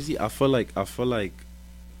what's crazy? I feel like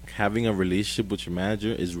having a relationship with your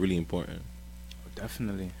manager is really important.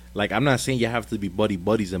 Definitely. Like, I'm not saying you have to be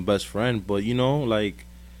buddies and best friend, but, you know, like,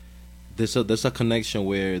 there's a connection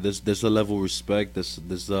where there's a level of respect,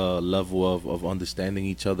 there's a level of understanding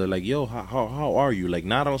each other. Like, yo, how are you? Like,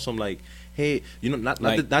 not on some, like, hey, you know,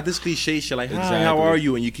 not this cliche shit, like, exactly. Hi, how are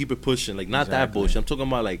you? And you keep it pushing, like, not that bullshit. I'm talking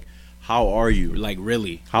about, like, how are you? Like,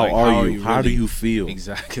 really. How Like, are you? really? How do you feel?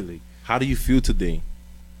 Exactly. How do you feel today?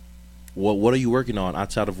 What are you working on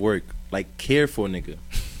outside of work? Like, care for a nigga.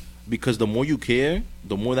 Because the more you care,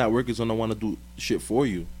 the more that work is gonna want to do shit for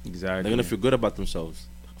you. Exactly. They're gonna feel good about themselves.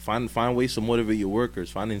 Find ways to motivate your workers.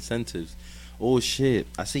 Find incentives. Oh shit,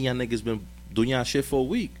 I see y'all niggas been doing y'all shit for a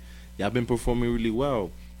week. Y'all been performing really well.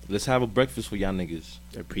 Let's have a breakfast for y'all niggas.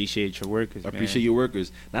 Appreciate your workers. I appreciate your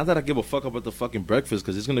workers. Not that I give a fuck about the fucking breakfast,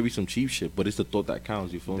 because it's gonna be some cheap shit, but it's the thought that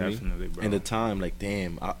counts. You feel me? Definitely, bro. And the time, like,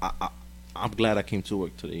 damn, I'm glad I came to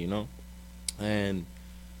work today. You know, and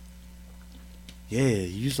yeah,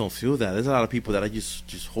 you just don't feel that. There's a lot of people that are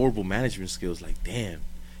just horrible management skills. Like, damn,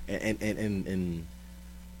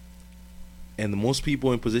 and the most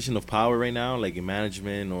people in position of power right now, like in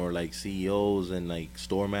management or like CEOs and like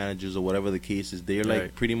store managers or whatever the case is, they're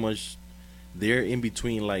like pretty much they're in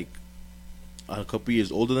between like a couple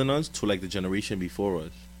years older than us to like the generation before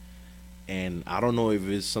us. And I don't know if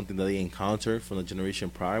it's something that they encountered from the generation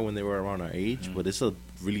prior when they were around our age, but it's a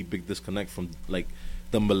really big disconnect from like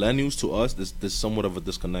the millennials to us. There's somewhat of a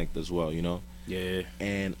disconnect as well, you know. Yeah.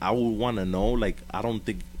 And I would want to know, like, I don't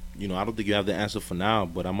think you have the answer for now,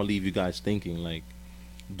 but I'm gonna leave you guys thinking, like,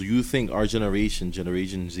 do you think our generation,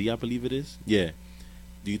 Generation Z, I believe it is, yeah.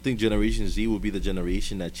 Do you think Generation Z will be the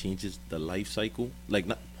generation that changes the life cycle? Like,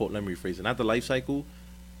 not, let me rephrase it. Not the life cycle,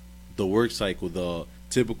 the work cycle. The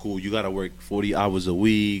typical, you gotta work 40 hours a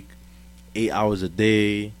week, 8 hours a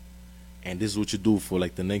day, and this is what you do for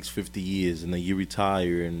like the next 50 years, and then you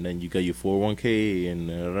retire, and then you got your 401k,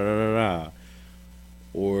 and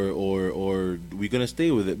or we're gonna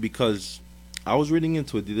stay with it because I was reading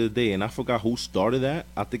into it the other day, and I forgot who started that.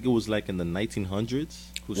 I think it was like in the 1900s.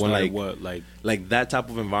 Who started like, what? Like that type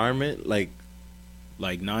of environment, like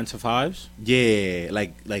 9 to 5s? Yeah,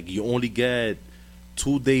 like you only get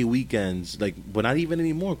 2-day weekends, like, but not even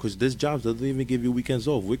anymore because this job doesn't even give you weekends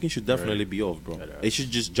off. Weekends should definitely be off, bro. It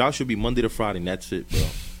should just jobs should be Monday to Friday, and that's it, bro.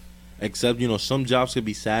 Except some jobs could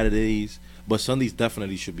be Saturdays, but Sundays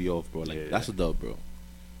definitely should be off, bro. Like that's a dub, bro.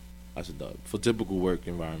 That's a dub for typical work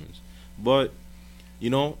environments. But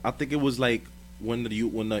I think it was like when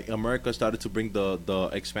the America started to bring the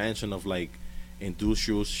expansion of like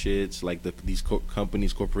industrial shits, like these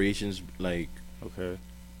companies, corporations, like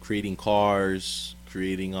creating cars,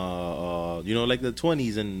 creating like the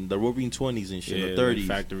 20s and the roaring 20s and shit, the 30s, like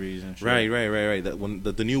factories and shit. Right. That when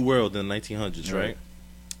the new world in the 1900s, right?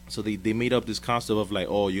 So they made up this concept of like,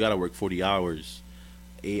 oh, you gotta work 40 hours,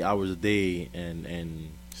 8 hours a day,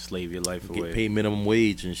 and slave your life away, get paid minimum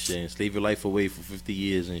wage and shit, and slave your life away for 50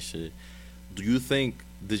 years and shit. Do you think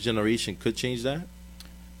this generation could change that?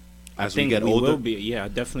 As we get older? I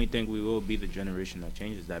definitely think we will be the generation that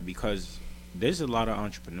changes that because there's a lot of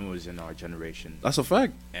entrepreneurs in our generation. That's a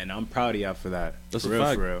fact. And I'm proud of y'all for that. That's a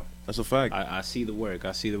fact. For real. That's a fact. I see the work.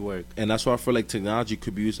 And that's why I feel like technology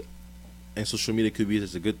could be used and social media could be used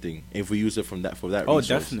as a good thing if we use it for that resource.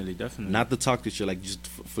 Definitely. Not the toxic shit, like just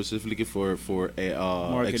specifically for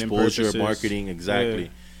marketing exposure, purposes. marketing, exactly.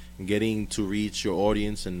 Yeah. Getting to reach your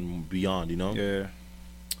audience and beyond, Yeah.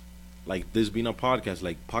 Like there's been a podcast,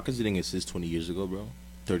 like podcasts didn't exist 20 years ago, bro.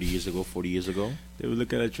 30 years ago, 40 years ago. They were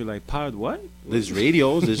looking at you like, pod what? There's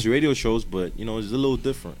radio shows, but it's a little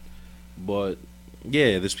different. But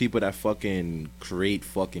yeah, there's people that fucking create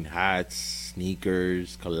fucking hats,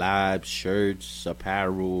 sneakers, collabs, shirts,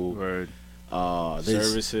 apparel,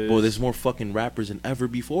 services. Bro, there's more fucking rappers than ever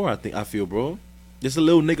before. I feel, bro. There's a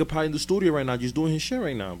little nigga probably in the studio right now, just doing his shit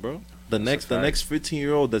right now, bro. The next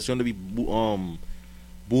 15-year-old that's gonna be booming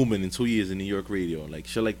in 2 years in New York radio, like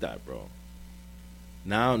shit like that, bro.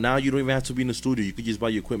 Now you don't even have to be in the studio. You could just buy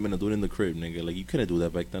your equipment and do it in the crib, nigga. Like you couldn't do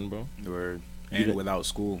that back then, bro. And without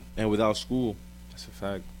school. That's a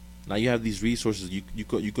fact. Now you have these resources. You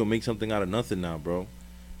could make something out of nothing now, bro.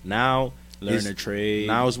 Now learn a trade.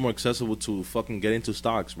 Now it's more accessible to fucking get into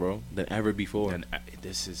stocks, bro, than ever before. And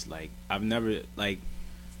this is like I've never like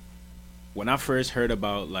when I first heard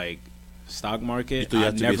about like stock market. You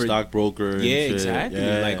have to be a stockbroker. Yeah, exactly.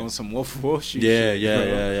 Yeah. Like on some Wolf of Wall Street.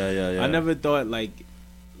 Yeah. I never thought like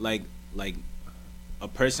a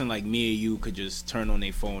person like me and you could just turn on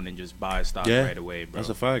their phone and just buy stock right away, bro. That's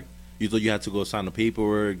a fact. You thought you had to go sign the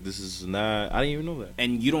paperwork. This is not. I didn't even know that.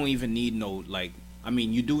 And you don't even need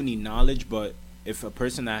you do need knowledge, but if a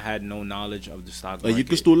person that had no knowledge of the stock market, you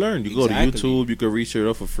can still learn. You go to YouTube. You can research it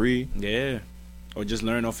up for free. Yeah, or just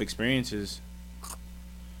learn off experiences.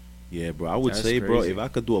 Yeah, bro. I would say, crazy. Bro, if I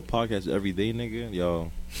could do a podcast every day, nigga,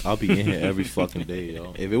 yo, I'll be in here every fucking day,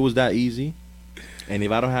 yo. If it was that easy, and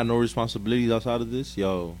if I don't have no responsibilities outside of this,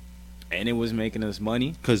 yo. And it was making us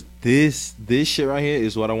money. Because this shit right here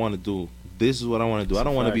is what I want to do. This is what I want to do. I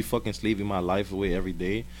don't want to be fucking slaving my life away every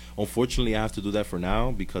day. Unfortunately, I have to do that for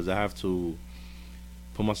now because I have to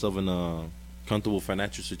put myself in a comfortable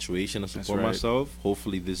financial situation to support myself.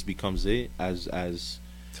 Hopefully, this becomes it as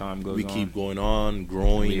time goes on. We keep going on,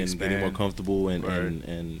 growing and getting more comfortable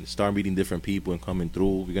and start meeting different people and coming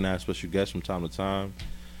through. We're going to have special guests from time to time.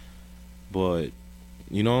 But,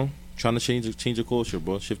 trying to change the culture,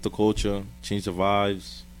 bro. Shift the culture, change the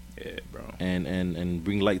vibes. Yeah, bro. And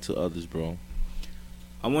bring light to others, bro.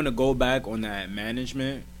 I want to go back on that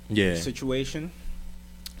management situation.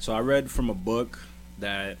 So I read from a book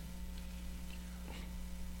that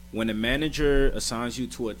when a manager assigns you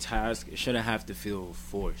to a task, it shouldn't have to feel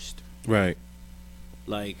forced. Right.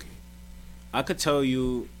 Like, I could tell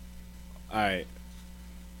you, all right,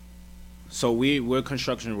 so we're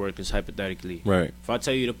construction workers, hypothetically. Right. If I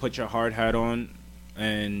tell you to put your hard hat on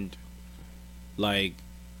and, like,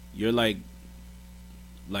 you're like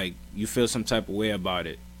you feel some type of way about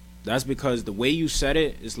it, that's because the way you said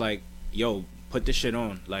it is like, yo, put this shit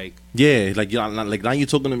on. Like, yeah, like now you're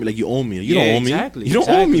talking to me like you owe me. You don't owe me. Exactly. You don't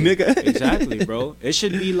owe me, nigga. Exactly, bro. It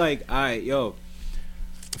should be like, all right, yo,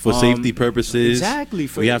 for safety purposes. Exactly.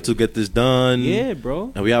 We have to get this done. Yeah,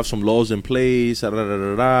 bro. And we have some laws in place.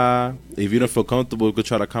 If you don't feel comfortable, we could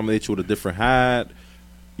try to accommodate you with a different hat.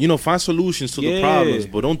 You know, find solutions to the problems.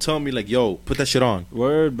 But don't tell me like, yo, put that shit on.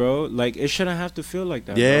 Word, bro. Like, it shouldn't have to feel like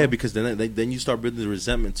that. Yeah, bro. because then you start building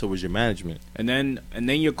resentment towards your management. And then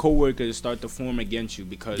your coworkers start to form against you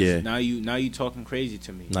because now you talking crazy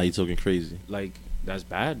to me. Now you talking crazy. Like, that's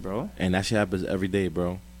bad, bro. And that shit happens every day,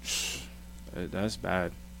 bro. That's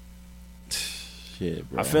bad. Shit,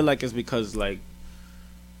 bro. I feel like it's because like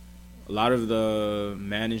a lot of the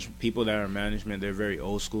people that are in management, they're very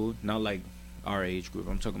old school. Not like our age group.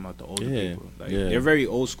 I'm talking about the older people. Like they're very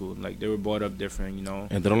old school. Like they were brought up different, you know.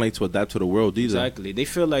 And they don't like to adapt to the world either. Exactly. They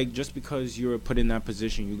feel like just because you're put in that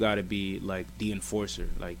position, you gotta be like the enforcer.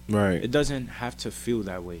 Like it doesn't have to feel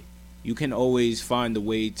that way. You can always find a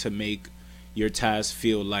way to make your task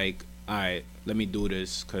feel like, all right, let me do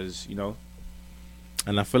this, because you know.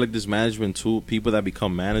 And I feel like this management too, people that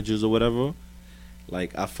become managers or whatever,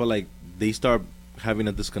 like I feel like they start having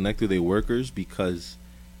a disconnect with their workers because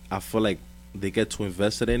I feel like they get too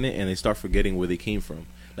invested in it and they start forgetting where they came from.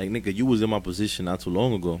 Like, nigga, you was in my position not too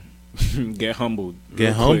long ago. Get humbled.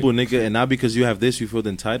 Get humbled, nigga. And not because you have this, you feel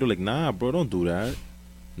entitled. Like, nah, bro, don't do that.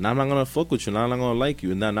 Now I'm not gonna fuck with you. Now I'm not gonna like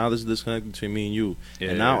you. And now there's a disconnect between me and you. Yeah.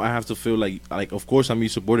 And now I have to feel like of course I'm you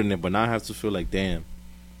subordinate, but now I have to feel like, damn,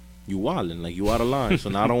 you wildin', like you out of line. So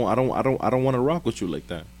now I don't want to rock with you like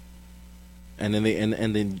that. And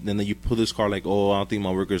then then you pull this card like, oh, I don't think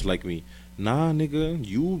my workers like me. Nah, nigga,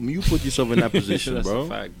 you put yourself in that position, That's bro. A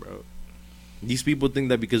fact, bro. These people think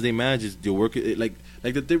that because they manage your work, like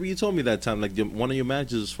the theory you told me that time, like one of your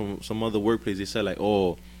managers from some other workplace, they said like,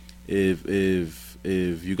 oh, if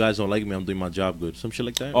you guys don't like me, I'm doing my job good, some shit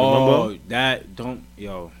like that. Oh, remember? that don't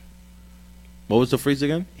yo. What was the phrase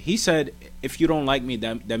again? He said, if you don't like me,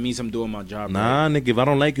 that means I'm doing my job right. Nah, nigga, if I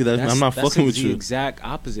don't like you, I'm not fucking with you. That's the exact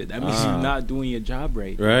opposite. That means you're not doing your job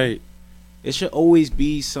right. Right. It should always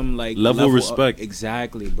be some like level of respect.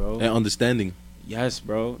 Exactly, bro. And understanding. Yes,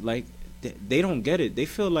 bro. Like they don't get it. They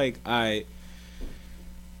feel like and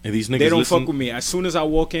these niggas they don't fuck with me. As soon as I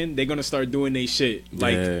walk in, they're gonna start doing their shit.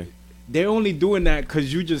 Like they're only doing that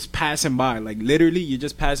because you just passing by. Like literally, you're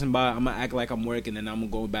just passing by. I'm gonna act like I'm working, and I'm gonna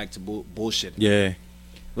go back to bullshit. Yeah.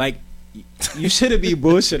 Like you shouldn't be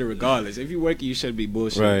bullshitting regardless. If you're working, you should be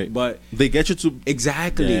bullshitting. Right. But they get you to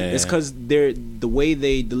exactly. Yeah. It's because they're the way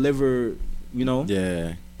they deliver. You know.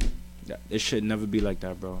 Yeah. It should never be like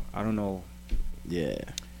that, bro. I don't know. Yeah.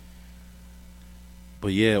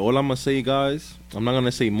 But yeah, all I'm gonna say, guys, I'm not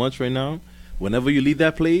gonna say much right now. Whenever you leave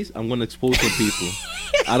that place, I'm gonna expose some people.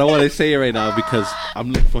 I don't want to say it right now because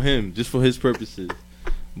I'm looking for him, just for his purposes.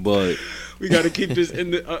 But we gotta keep this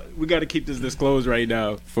in the. We gotta keep this disclosed right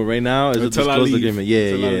now. For right now, it's a disclosed agreement.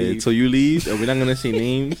 Yeah, Until you leave, and we're not gonna say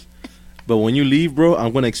names. But when you leave, bro,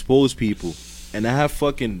 I'm gonna expose people, and I have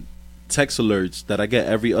fucking text alerts that I get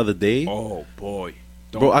every other day. Oh boy.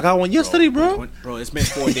 Bro, I got one yesterday, bro. Bro, it's been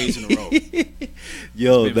 4 days in a row.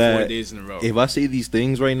 Yo, it's been 4 days in a row. If I say these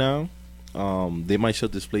things right now, they might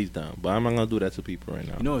shut this place down. But I'm not gonna do that to people right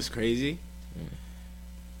now. You know what's crazy?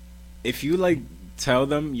 If you like tell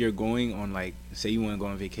them you're going on, like, say you want to go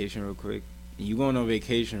on vacation real quick, and you going on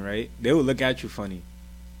vacation, right? They will look at you funny.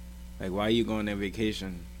 Like, why are you going on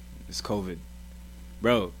vacation? It's COVID,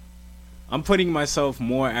 bro. I'm putting myself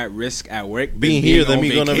more at risk at work being here than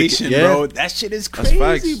me going on vacation, bro. That shit is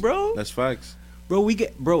crazy, bro. That's facts. Bro, we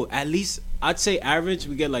get at least I'd say average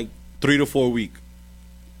we get like 3 to 4 week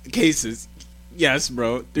cases. Yes,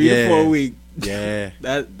 bro. 3 to 4 week. Yeah.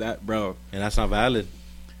 that bro. And that's not valid.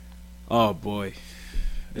 Oh boy.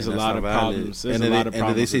 There's a lot of problems. There's a lot of problems.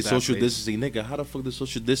 And they say social distancing. Nigga, how the fuck is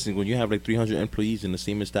social distancing when you have like 300 employees in the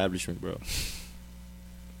same establishment, bro?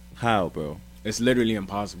 How, bro? It's literally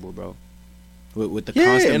impossible, bro. With the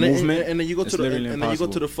constant movement, and then you go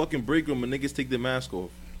to the fucking break room and niggas take their mask off.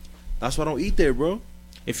 That's why I don't eat there, bro.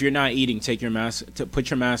 If you're not eating, take your mask. Put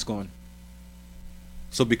your mask on.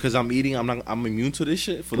 So because I'm eating, I'm immune to this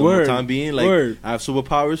shit for the time being. Like I have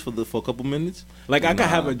superpowers for a couple minutes. Like I could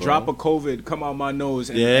have a drop of COVID come out my nose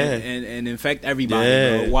and infect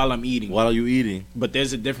everybody, bro, while I'm eating. While you eating, but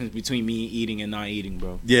there's a difference between me eating and not eating,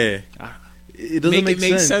 bro. Yeah, it doesn't make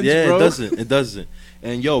sense. Yeah, bro. It doesn't.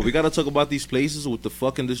 And yo, we gotta talk about these places with the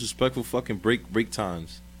fucking disrespectful fucking break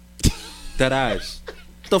times. That ass. What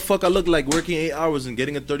the fuck I look like working 8 hours and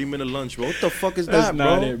getting a 30-minute lunch, bro? What the fuck is that, bro?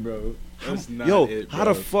 That's not it, bro. That's not it, bro. How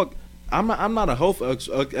the fuck? I'm not a health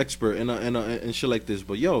expert and shit like this,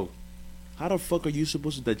 but yo, how the fuck are you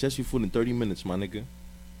supposed to digest your food in 30 minutes, my nigga?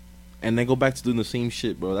 And then go back to doing the same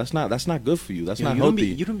shit, bro. That's not good for you. That's not healthy.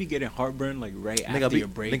 You don't be getting heartburn like right after your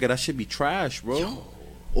break. Nigga, that should be trash, bro.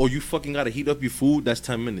 Or you fucking gotta heat up your food. That's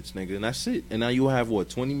 10 minutes, nigga, and that's it. And now you have what,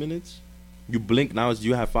 20 minutes? You blink now,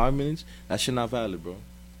 you have 5 minutes. That shit not valid, bro.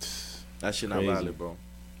 That shit not valid, bro.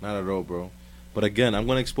 Not at all, bro. But again, I'm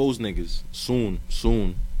gonna expose niggas soon.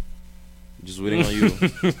 Just waiting on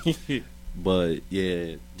you. But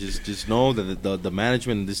yeah, just know that the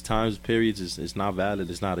management in this times periods is not valid.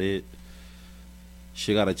 It's not it.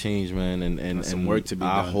 Shit gotta change, man. And some work to be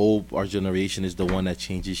I done. hope our generation is the one that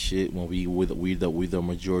changes shit when we the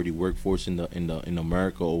majority workforce in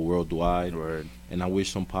America or worldwide. Word. And I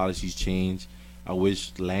wish some policies change. I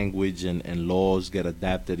wish language and laws get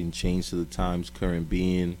adapted and changed to the times current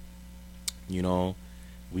being. You know,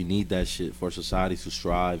 we need that shit for society to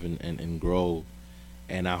strive and grow.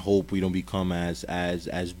 And I hope we don't become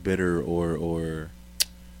as bitter or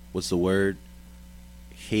what's the word?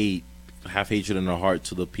 Have hatred in our heart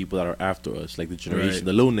to the people that are after us, like the generation, Right.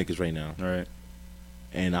 the little niggas right now. Right.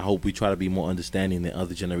 And I hope we try to be more understanding than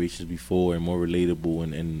other generations before, and more relatable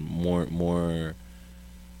and more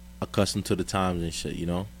accustomed to the times and shit, you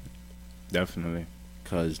know? Definitely.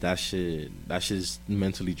 Cause that shit is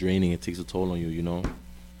mentally draining. It takes a toll on you, you know.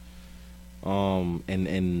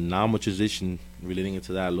 And now I'm a transition relating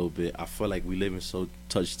into that a little bit. I feel like we live in so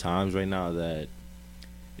touched times right now that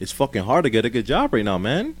it's fucking hard to get a good job right now,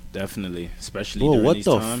 man. Definitely, especially Bro, during what these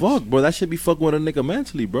the times. fuck, bro? That should be fucking with a nigga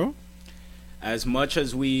mentally, bro. As much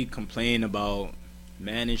as we complain about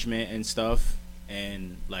management and stuff,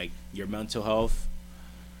 and like your mental health,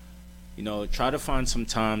 you know, try to find some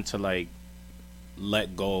time to like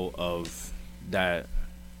let go of that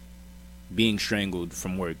being strangled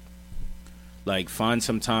from work. Like, find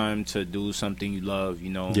some time to do something you love,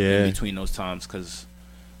 you know, Yeah. in between those times. Because,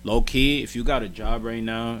 low key, if you got a job right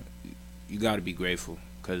now, you got to be grateful.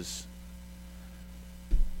 Because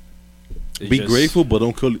Be grateful, but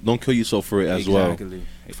don't kill yourself for it as well.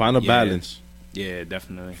 Find a balance. Yeah,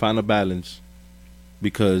 definitely. Find a balance.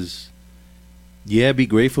 Because, yeah, be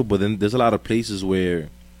grateful, but then there's a lot of places where,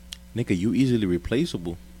 nigga, you easily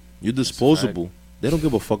replaceable. You're disposable. They don't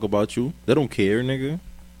give a fuck about you. They don't care, nigga.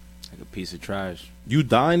 Like a piece of trash. You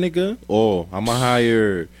die, nigga. Oh, I'm gonna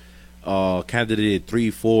hire candidate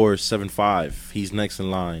 3475. He's next in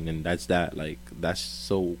line, and that's that. Like, that's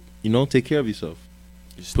so, you know, take care of yourself.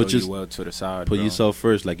 Just Put throw your- you well to the side, Put bro. yourself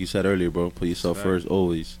first, like you said earlier, bro. Put yourself Fact. first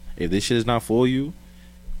always. If this shit is not for you,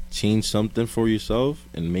 change something for yourself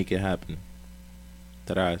and make it happen.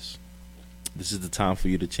 Taras. This is the time for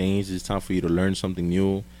you to change. This is time for you to learn something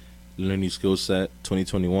new. Learn a new skill set.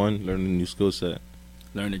 2021, learn a new skill set.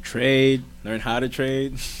 Learn to trade. Learn how to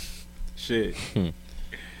trade. Shit.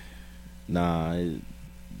 Nah,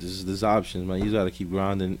 there's options, man. You just gotta keep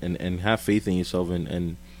grinding and have faith in yourself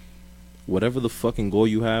and whatever the fucking goal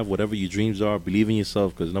you have, whatever your dreams are, believe in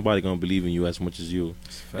yourself, because nobody gonna believe in you as much as you.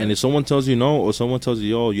 And if someone tells you no, or someone tells you,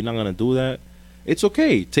 yo, you're not gonna do that, it's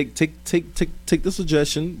okay. Take the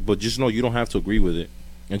suggestion, but just know you don't have to agree with it.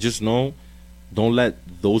 And just know, don't let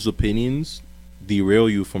those opinions derail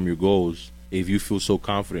you from your goals. If you feel so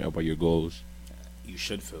confident about your goals. You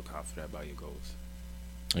should feel confident about your goals.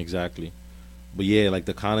 Exactly. But yeah, like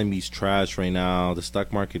the economy's trash right now. The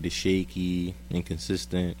stock market is shaky,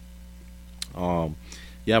 inconsistent. You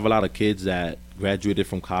have a lot of kids that graduated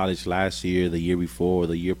from college last year, the year before, or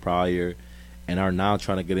the year prior, and are now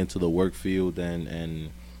trying to get into the work field, and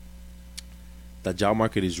the job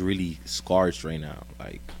market is really scarce right now.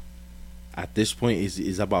 Like, at this point,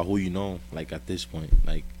 is about who you know. Like, at this point,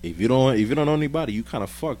 like if you don't know anybody, you kind of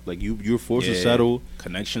fucked. Like you're forced to settle.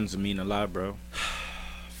 Connections mean a lot, bro.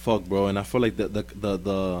 Fuck, bro. And I feel like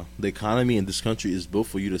the economy in this country is built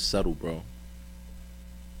for you to settle, bro.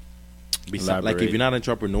 Like, if you're not an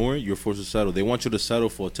entrepreneur, you're forced to settle. They want you to settle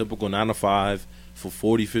for a typical 9 to 5 for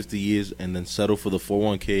 40, 50 years, and then settle for the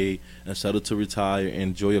 401k and settle to retire and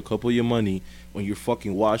enjoy a couple of your money when you're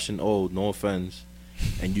fucking washing. Oh, no offense.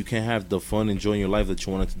 And you can't have the fun enjoying your life that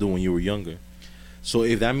you wanted to do when you were younger. So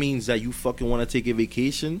if that means that you fucking want to take a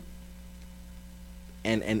vacation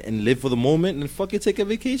and live for the moment, then fucking take a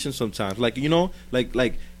vacation sometimes. Like, you know,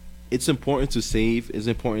 like it's important to save. It's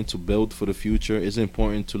important to build for the future. It's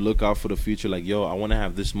important to look out for the future. Like, yo, I want to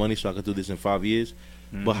have this money so I can do this in 5 years.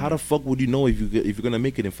 Mm-hmm. But how the fuck would you know if you're gonna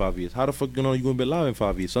make it in 5 years? How the fuck you know you're gonna be alive in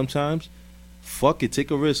 5 years? Sometimes, fuck it,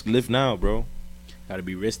 take a risk, live now, bro. Gotta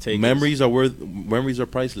be risk takers. Memories are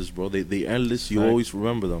priceless, bro. They endless. You always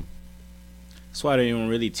remember them. That's why they don't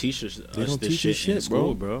really teach us. They don't this teach shit in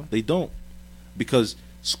school, bro. They don't, because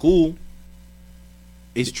school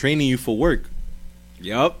is training you for work.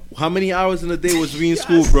 Yup. How many hours in a day was we in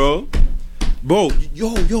school, bro? Bro,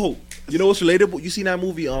 yo. You know what's relatable? You seen that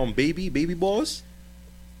movie, Baby Boss?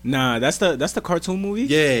 Nah, that's the cartoon movie.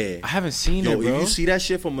 Yeah, I haven't seen yo, it, bro. if you see that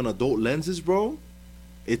shit from an adult lenses, bro,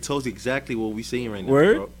 it tells exactly what we saying right now.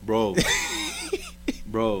 Word? Bro.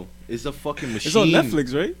 Bro, it's a fucking machine. It's on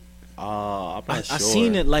Netflix, right? I'm not sure. I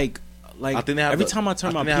seen it like I think they have every time I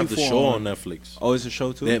turn my they have the P4 show on Netflix. Oh, it's a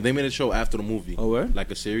show too. They made a show after the movie. Oh, where?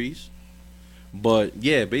 Like a series. But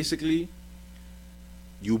yeah, basically,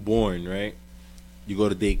 you born, right? You go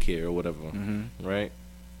to daycare or whatever, right?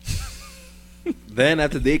 Then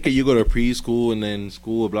after daycare, you go to preschool and then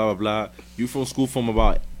school, blah blah blah. You from school from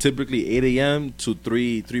about typically 8 a.m. to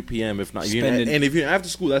 3 p.m. If not, and if you're after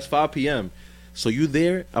school, that's 5 p.m. So you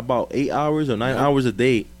there about 8 hours or 9 hours a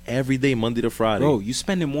day, every day, Monday to Friday. Bro, you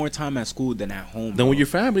spending more time at school than at home. Than with your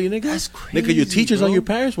family, nigga. That's crazy. Nigga, your teachers bro. are your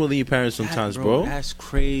parents more than your parents sometimes, bro. That's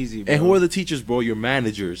crazy, bro. And who are the teachers, bro? Your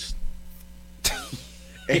managers.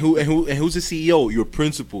 and who's the CEO? Your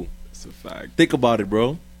principal. That's a fact. Think about it,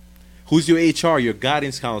 bro. Who's your HR? Your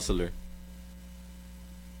guidance counselor.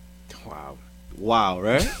 Wow,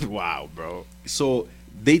 right? Wow, bro. So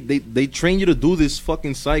they train you to do this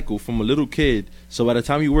fucking cycle from a little kid. So by the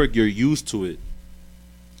time you work, you're used to it.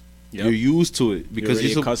 Yep. You're used to it because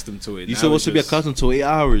you're accustomed to it. You're supposed to be accustomed to 8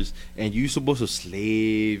 hours, and you're supposed to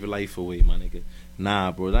slave your life away, my nigga.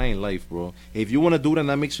 Nah, bro, that ain't life, bro. If you want to do that and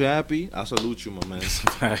that makes you happy, I salute you, my man.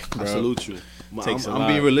 Fact, I salute you. I'm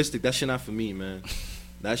being realistic. That shit not for me, man.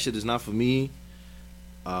 That shit is not for me.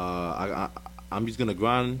 I'm just gonna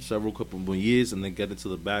grind several couple more years and then get into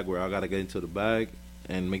the bag where I gotta get into the bag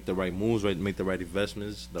and make the right moves, right? Make the right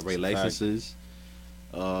investments, the right licenses.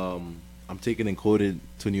 I'm taking Encoded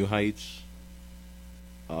to new heights.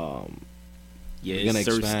 Yeah, we're gonna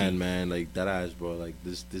expand, man. Like that ass, bro. Like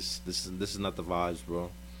this is not the vibes,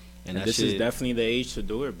 bro. And this is definitely the age to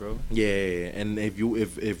do it, bro. Yeah, and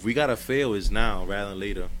if we gotta fail, is now rather than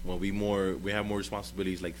later when we have more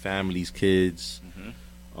responsibilities like families, kids,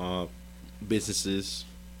 businesses.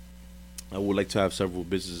 I would like to have several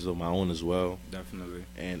businesses of my own as well. Definitely.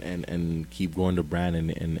 And keep growing the brand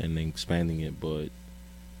and expanding it. But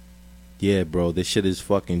yeah, bro, this shit is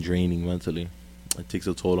fucking draining mentally. It takes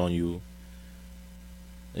a toll on you.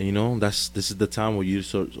 And you know, this is the time where you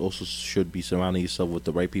also should be surrounding yourself with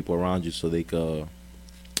the right people around you so they can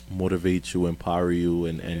motivate you, empower you,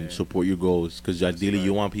 and support your goals. Because ideally,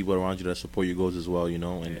 you want people around you that support your goals as well, you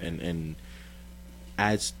know, and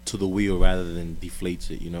adds to the wheel rather than deflates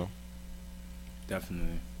it, you know.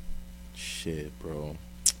 Definitely. Shit, bro.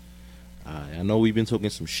 I know we've been talking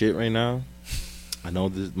some shit right now. I know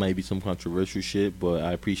this might be some controversial shit, but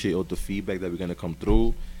I appreciate all the feedback that we're gonna come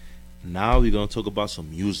through. Now we're gonna talk about some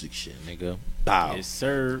music shit, nigga. Bow. Yes,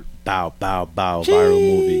 sir. Bow. Jeez. Viral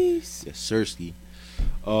movie. Yes, sirski.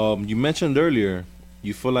 You mentioned earlier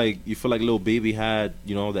you feel like Lil Baby had,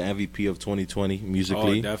 you know, the MVP of 2020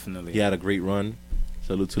 musically. Oh, definitely. He had a great run.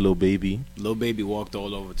 Salute to Lil Baby. Lil Baby walked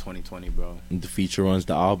all over 2020, bro. And the feature runs,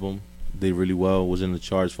 the album did really well. Was in the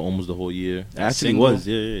charts for almost the whole year. That Actually single, was,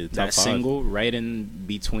 yeah. Top that 5. single right in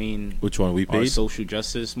between. Which one? We our paid? social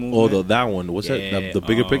justice movement. Oh, that one. What's that? The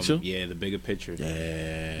bigger picture? Yeah, the bigger picture. Yeah.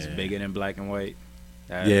 It's bigger than black and white.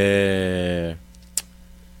 Yeah.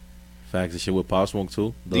 Facts and shit with Pop Smoke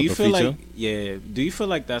too. Do you feel like? Yeah. Do you feel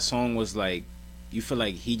like that song was like? You feel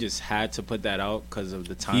like he just had to put that out because of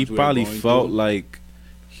the times he we probably were going felt through? like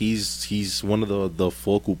he's one of the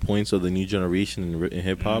focal points of the new generation in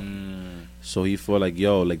hip hop. So he felt like,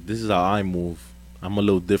 yo, like this is how I move. I'm a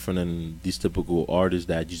little different than these typical artists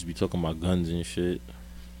that just be talking about guns and shit.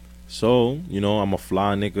 So, you know, I'm a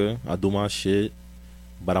fly nigga. I do my shit,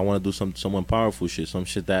 but I want to do some powerful shit, some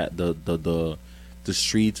shit that the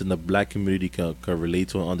streets and the black community can relate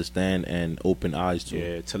to and understand and open eyes to.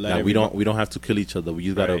 Yeah, to let we don't have to kill each other. We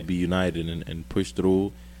just gotta be united and push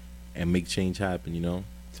through and make change happen. You know,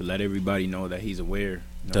 to let everybody know that he's aware.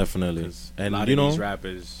 You know? Definitely. And a lot of these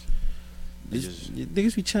rappers,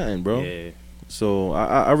 niggas be chatting, bro. Yeah. So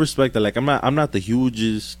I respect that. Like I'm not the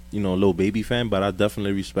hugest, you know, Lil Baby fan, but I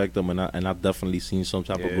definitely respect him, and I've definitely seen some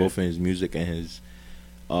type of growth in his music and his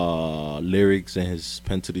lyrics and his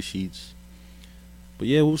pen to the sheets. But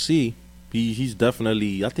yeah, we'll see. He's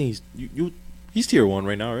definitely. I think he's tier 1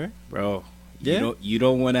 right now, right, bro? Yeah. You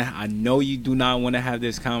don't want to. I know you do not want to have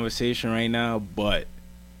this conversation right now, but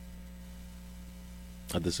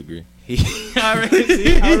I disagree. I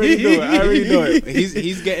already know it.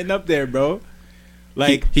 He's getting up there, bro.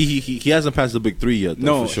 Like he hasn't passed the big 3 yet.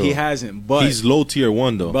 Though, no, for sure. he hasn't. But he's low tier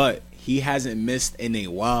 1 though. But he hasn't missed in a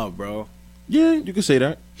while, bro. Yeah, you could say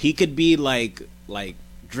that. He could be like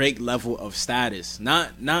Drake level of status,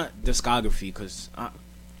 not discography. Because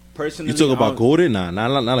personally, you talk about Golden, nah,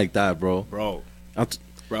 not like that, bro. Bro,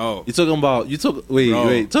 bro. You talking about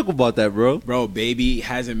wait, talk about that, bro. Bro, Baby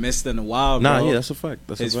hasn't missed in a while, bro. Nah, yeah, that's a fact.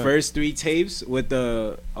 That's his a fact. first 3 tapes with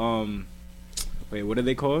the wait, what are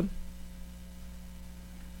they called?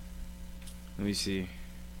 Let me see.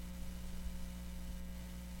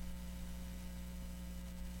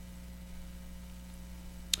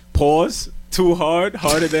 Pause. Too hard,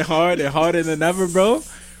 harder than hard, and harder than ever, bro.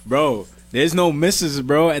 Bro, there's no misses,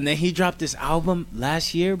 bro. And then he dropped this album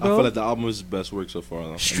last year, bro. I feel like the album is his best work so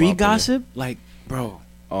far. Street Gossip, like, bro.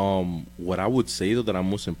 What I would say though that I'm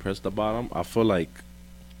most impressed about him, I feel like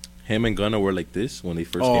him and Gunna were like this when they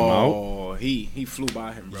first came out. Oh, he flew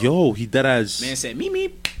by him, bro. Yo, he dead ass. Man said,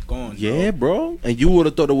 me, gone. Yeah, bro. And you would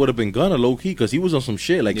have thought it would have been Gunna low key because he was on some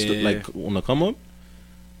shit like like on the come up.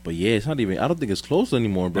 But yeah, it's not even. I don't think it's close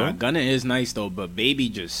anymore, bro. Nah, Gunna is nice though, but Baby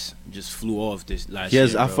just flew off this last year.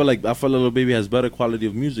 Yes, I feel like Lil Baby has better quality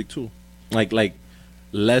of music too, like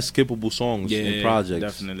less skippable songs in projects.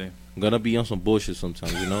 Definitely. Gonna be on some bullshit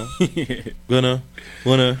sometimes, you know.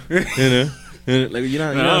 Wanna, like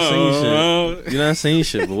you're not saying shit. You're not saying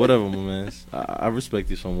shit, but whatever, my man. I respect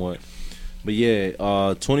you somewhat. But yeah,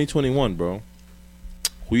 2021, bro.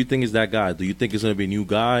 Who you think is that guy? Do you think it's gonna be a new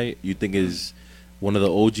guy? You think is one of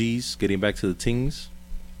the OGs getting back to the things?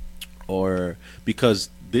 Or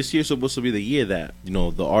because this year's supposed to be the year that, you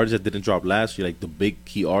know, the artists that didn't drop last year, like the big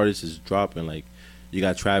key artists is dropping. Like you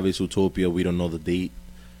got Travis, Utopia, we don't know the date.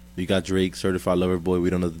 We got Drake, Certified Lover Boy,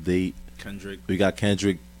 we don't know the date. Kendrick. We got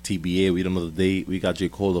Kendrick, TBA, we don't know the date. We got J.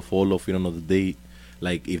 Cole, The Fall Off, we don't know the date.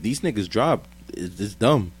 Like if these niggas drop, it's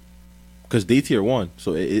dumb. Because they tier 1.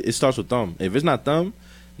 So it starts with them. If it's not them,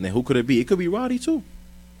 then who could it be? It could be Roddy too.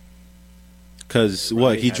 Because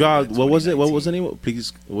what he dropped, what was it? What was the name?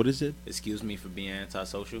 Please, what is it? Excuse me for being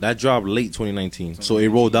antisocial. That dropped late 2019, so it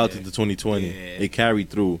rolled out into 2020. Yeah. It carried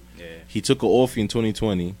through. Yeah. He took an offie in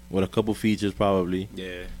 2020 with a couple features probably.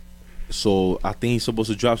 Yeah. So I think he's supposed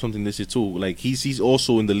to drop something this year too. Like he's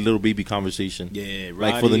also in the Lil Baby conversation. Yeah,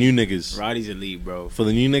 Roddy, like for the new niggas. Roddy's elite, bro. For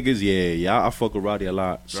the new niggas, yeah, I fuck with Roddy a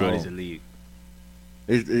lot. So Roddy's elite.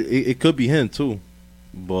 It could be him too,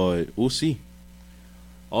 but we'll see.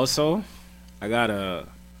 Also, I got a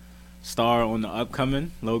star on the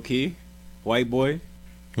upcoming, low key, white boy.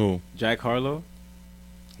 Who? Jack Harlow.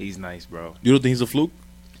 He's nice, bro. You don't think he's a fluke?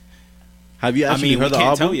 Have you actually heard the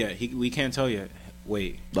album? We can't tell yet. We can't tell yet.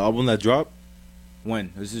 Wait. The album that dropped?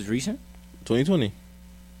 When? Was this recent? 2020.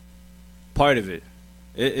 Part of it.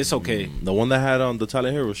 It's okay. The one that had on the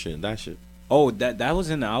Tyler Hero shit. That shit. Oh, that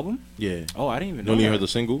was in the album? Yeah. Oh, I didn't even know. You only that. heard the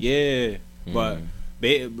single? Yeah. But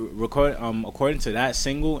according to that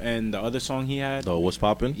single and the other song he had. The What's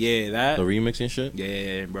Poppin'? Yeah, that. The remix and shit?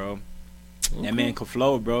 Yeah, bro. Okay. That man could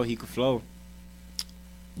flow, bro. He could flow.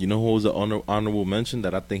 You know who was an honorable mention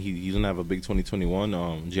that I think he's gonna have a big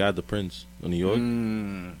 2021? G.I. the Prince of New York.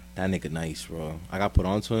 That nigga nice, bro. I got put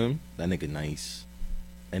onto him. That nigga nice.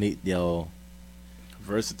 And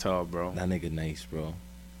versatile, bro. That nigga nice, bro.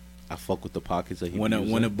 I fuck with the pockets that he one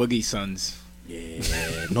of Boogie Sons.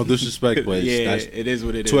 Yeah, no disrespect, but it is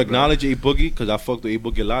what it is. To acknowledge A Boogie, because I fucked with A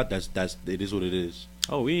Boogie a lot. That's it is what it is.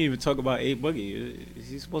 Oh, we didn't even talk about A Boogie. Is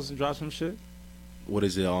he supposed to drop some shit? What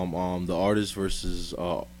is it? The artist versus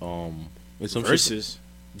it's some versus. Shit.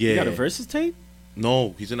 Yeah, you got a versus tape?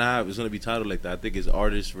 No, it's gonna be titled like that. I think it's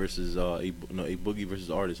artist versus A Boogie versus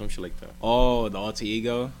artist, some shit like that. Oh, the alter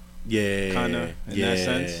ego. Yeah, kind of in that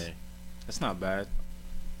sense. That's not bad.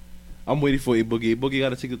 I'm waiting for A Boogie. A Boogie got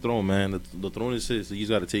to take the throne, man. The throne is his, so he's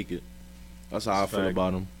got to take it. That's how I feel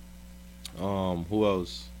about him. Who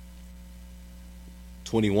else?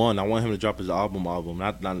 21. I want him to drop his album.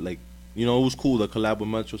 Not like, you know, it was cool to collab with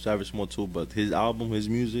Metro Savage more too, but his album, his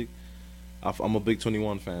music, I'm a big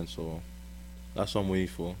 21 fan, so that's what I'm waiting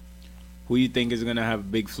for. Who you think is gonna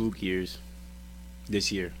have big fluke years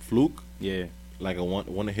this year? Fluke? Yeah. Like a want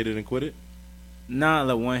to hit it and quit it? Not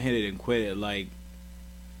like one hit it and quit it. Like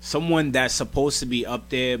someone that's supposed to be up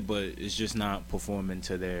there, but is just not performing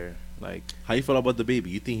to their like. How you feel about the baby?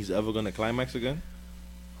 You think he's ever gonna climax again?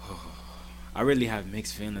 I really have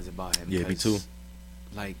mixed feelings about him. Yeah, me too.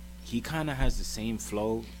 Like he kind of has the same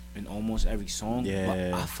flow in almost every song. Yeah.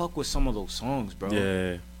 But I fuck with some of those songs, bro.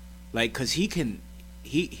 Yeah. Like, cause he can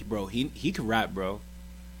rap, bro.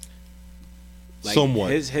 Like,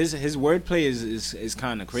 somewhat. His wordplay is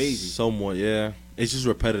kind of crazy. Somewhat, yeah. It's just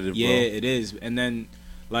repetitive, yeah, bro. Yeah, it is. And then,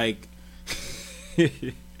 like,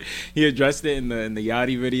 he addressed it in the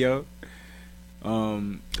Yachty video. His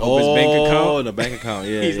bank account. Oh, the bank account.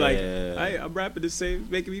 Yeah, he's yeah, like, yeah. I'm rapping the same,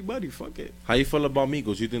 making me money. Fuck it. How you feel about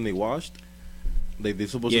Migos? You think they washed? They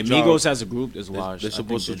supposed to drop. Yeah, Migos as a group is washed. They're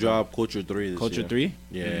supposed to drop Culture 3 this Culture year. 3?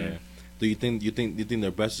 Yeah. Mm-hmm. Do you think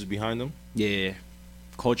their best is behind them? Yeah.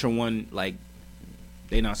 Culture One, like,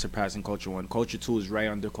 they not surpassing Culture One. Culture Two is right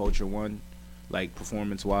under Culture One, like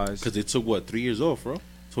performance wise. Because it took what 3 years off, bro.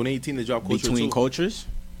 2018 they dropped Culture Between 2. cultures.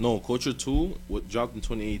 No, Culture 2 dropped in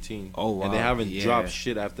 2018. Oh wow. And they haven't dropped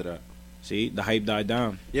shit after that. See, the hype died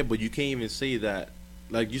down. Yeah, but you can't even say that.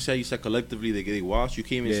 Like you said collectively they watch. You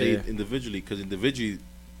can't even say it individually, because individually,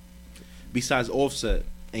 besides Offset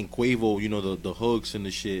and Quavo, you know, the hooks and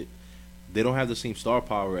the shit, they don't have the same star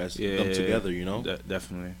power as them together, you know?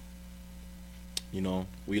 Definitely. You know,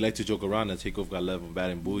 we like to joke around that Takeoff got left on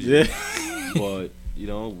Bad and Bougie. Yeah. But, you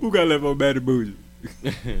know. Who got left on Bad and Bougie?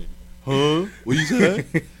 Huh? What you said?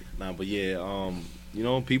 Nah, but yeah, you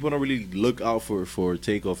know, people don't really look out for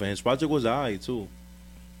Takeoff, and his project was alright too.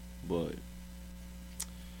 But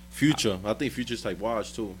Future, I think Future's like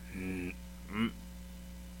watch too.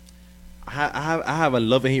 I have a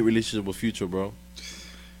love and hate relationship with Future, bro.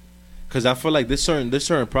 Cause I feel like this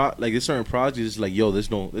certain project is like, yo,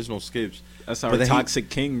 there's no skips. That's our toxic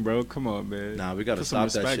king, bro. Come on, man. Nah, we gotta stop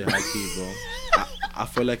that shit, high key, bro. I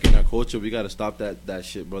feel like in our culture we gotta stop that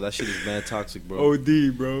shit, bro. That shit is mad toxic, bro.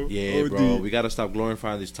 OD, bro. Yeah, OD. bro. We gotta stop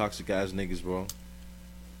glorifying these toxic ass niggas, bro.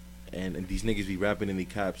 And these niggas be rapping in the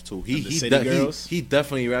caps too. He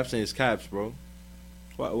definitely raps in his caps, bro.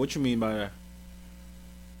 What you mean by that?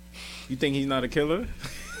 You think he's not a killer?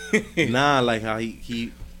 Nah, like how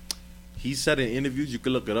he said in interviews, you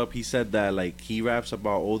could look it up. He said that like he raps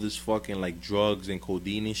about all this fucking like drugs and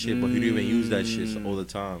codeine and shit, but he don't even use that shit all the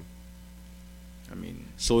time. I mean,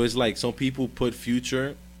 so it's like some people put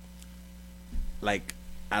Future like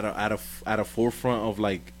at a forefront of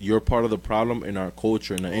like you're part of the problem in our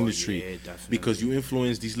culture, in the industry, yeah, because you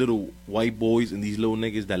influence these little white boys and these little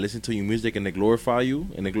niggas that listen to your music and they glorify you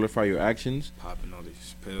and they glorify your actions. Popping all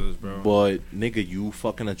these pills, bro. But nigga, you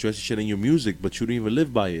fucking address shit in your music, but you don't even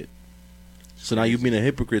live by it. So now you being a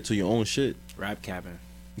hypocrite to your own shit. Rap capping.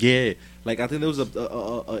 Yeah, like I think there was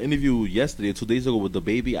a interview yesterday, 2 days ago with the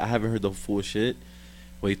baby. I haven't heard the full shit,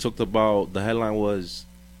 but he talked about, the headline was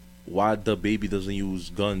why the baby doesn't use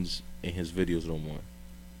guns in his videos no more.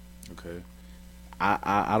 Okay.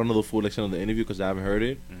 I don't know the full extent of the interview because I haven't heard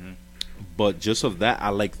it, but just of that, I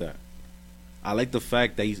like that. I like the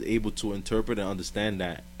fact that he's able to interpret and understand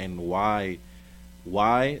that, and why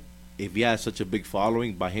if he has such a big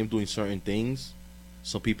following, by him doing certain things,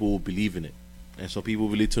 some people will believe in it. And some people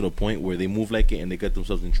really to the point where they move like it and they get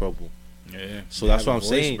themselves in trouble. Yeah. So that's what I'm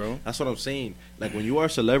saying. Bro. That's what I'm saying. Like when you are a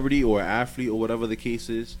celebrity or an athlete or whatever the case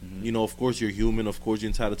is, you know, of course you're human. Of course you're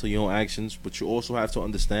entitled to your own actions, but you also have to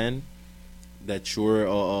understand that you're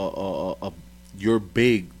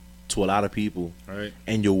big to a lot of people, right?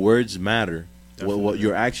 And your words matter. What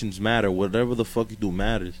your actions matter. Whatever the fuck you do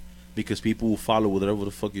matters. Because people will follow whatever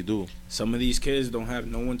the fuck you do. Some of these kids don't have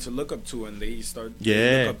no one to look up to, and they start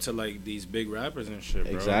to look up to like these big rappers and shit,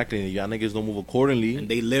 bro. Exactly. And y'all niggas don't move accordingly. And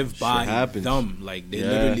they live by them. Like, they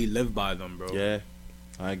literally live by them, bro. Yeah,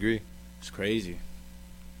 I agree. It's crazy.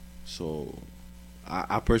 So,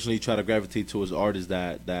 I personally try to gravitate towards artists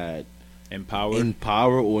that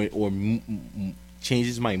empower or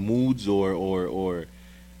changes my moods or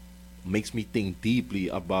makes me think deeply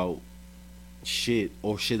about shit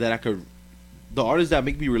that I could. The artists that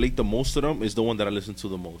make me relate the most to them is the one that I listen to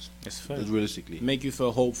the most. That's fair. Realistically, make you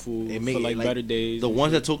feel hopeful. Feel like better days. The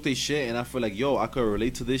ones that talk their shit and I feel like, yo, I could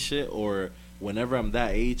relate to this shit, or whenever I'm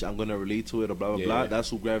that age, I'm gonna relate to it, or blah blah blah.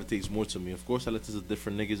 That's who gravitates more to me. Of course, I listen to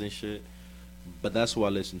different niggas and shit, but that's who I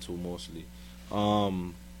listen to mostly.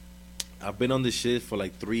 I've been on this shit for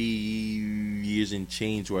like 3 years and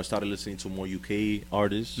change, where I started listening to more UK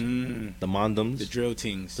artists. The Mandums. The drill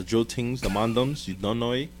things. The Mandums. You don't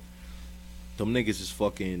know it? Them niggas is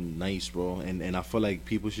fucking nice, bro. And I feel like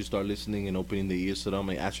people should start listening and opening their ears to them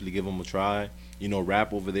and actually give them a try. You know,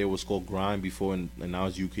 rap over there was called grime before, and now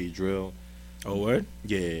it's UK drill. Oh, word?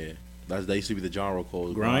 Yeah. That used to be the genre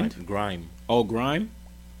called Grind? Grime. Oh, grime?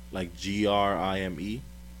 Like GRIME.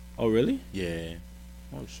 Oh, really? Yeah.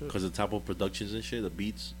 Oh shit! Because the type of productions and shit, the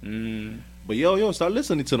beats. Mm. But yo, start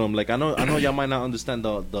listening to them. Like I know y'all might not understand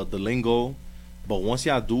the lingo, but once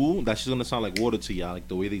y'all do, that shit's gonna sound like water to y'all. Like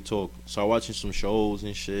the way they talk. Start watching some shows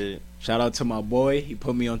and shit. Shout out to my boy. He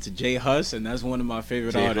put me onto J Hus, and that's one of my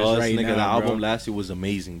favorite artists Huss, right nigga, now. The album bro. last year was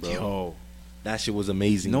amazing, bro. Yo, that shit was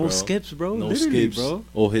amazing. No bro. skips, bro. No Literally, skips, bro.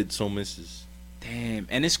 All hits, no misses. Damn,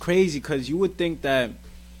 and it's crazy because you would think that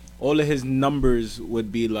all of his numbers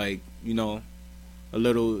would be like, you know, a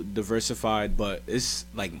little diversified, but it's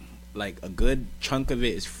like a good chunk of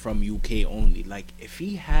it is from UK only. Like if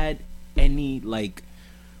he had any like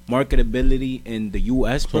marketability in the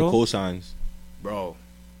US, bro, some cosigns, bro,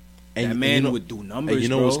 and that man would do numbers. And you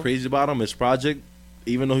know bro? What's crazy about him? His project,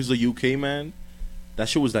 even though he's a UK man, That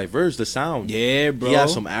shit was diverse. The sound. Yeah, bro. He had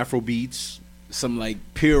some Afro beats. Some like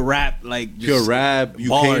pure rap, like just Pure rap. UK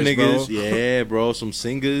bars, niggas. bro. Yeah, bro. Some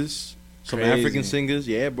singers. Some Crazy. African singers.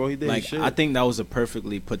 Yeah, bro. He did like his shit. I think that was a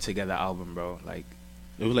perfectly put together album, bro. Like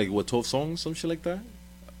It was like, what, 12 songs? Some shit like that?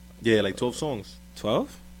 Yeah, like 12 songs.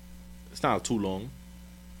 12. It's not too long.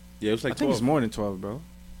 Yeah, it was like I think 12. it's more than 12, bro.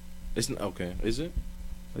 It's not, okay. Is it?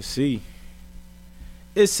 Let's see.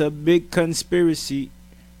 It's a big conspiracy.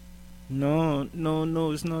 No,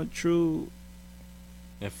 it's not true.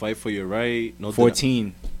 And Fight for Your Right. No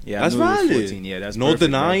 14. Yeah, I That's knew it was valid. 14. Yeah, that's No perfect,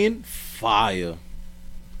 Denying. Fire. Bro.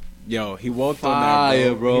 Yo, he walked on Fire,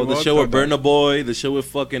 that, bro. He The walked show on with that. Burna Boy. The show with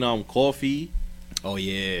fucking Coffee. Oh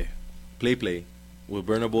yeah. Play. With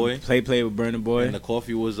Burna Boy. Play with Burna Boy. And the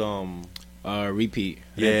Coffee was Repeat.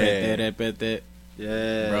 Yeah. That.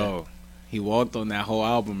 Yeah. Bro, he walked on that whole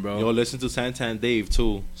album, bro. Yo, listen to Santan Dave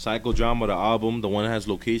too. Psychodrama, the album, the one that has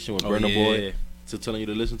Location with Burna Boy. Still telling you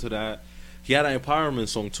to listen to that. He had an empowerment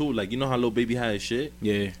song too. Like, you know how Lil Baby had his shit?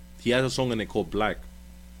 Yeah. He has a song in it called Black.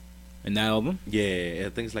 In that album? Yeah, I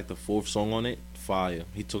think it's like the 4th song on it. Fire.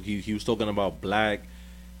 He was talking about black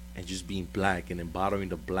and just being black and embodying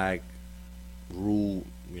the black rule,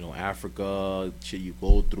 you know, Africa, shit you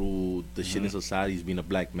go through, the shit in society is being a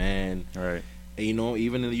black man. All right. And you know,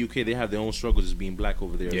 even in the UK, they have their own struggles as being black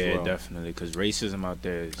over there as well. Yeah, definitely. Because racism out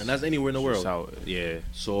there is. And that's anywhere in the world. Yeah.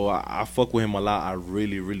 So I fuck with him a lot. I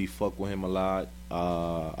really, really fuck with him a lot.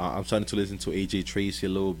 I'm starting to listen to AJ Tracy a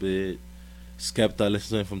little bit. Skepta, I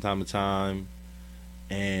listen to him from time to time.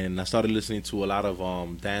 And I started listening to a lot of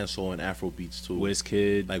dancehall and Afro beats too.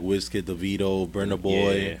 Wizkid. Like Wizkid, Davido, Burna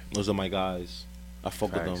Boy. Yeah. Those are my guys. I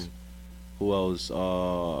fuck with them. Who else?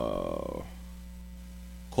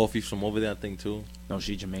 Coffee's from over there, I think too. No,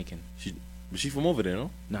 she's Jamaican. She from over there,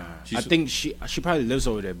 no? Nah, She's I think she probably lives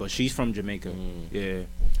over there, but she's from Jamaica. Yeah.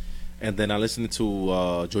 And then I listened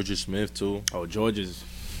to Georgia Smith too. Oh, Georgia's.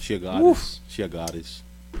 She a goddess. Oof. She a goddess.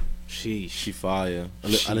 She fire.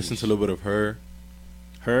 I listened to a little bit of her.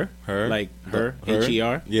 Her? Like her?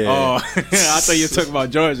 H-E-R? Yeah. Oh, I thought you were talking about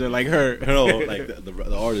Georgia, like her. No, like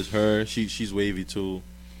the artist, her. She's wavy too.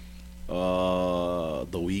 The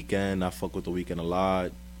Weeknd, I fuck with The Weeknd a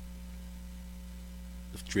lot.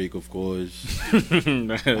 Drake, of course. That's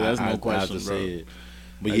no question, I have to bro. say it.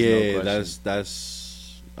 But That's yeah, no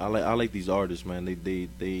that's I like these artists, man.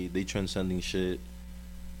 They transcending shit.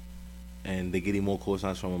 And they getting more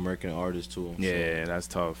cosigns from American artists too. Yeah, so that's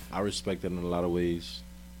tough. I respect it in a lot of ways.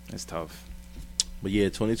 That's tough. But yeah,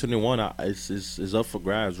 2021 is up for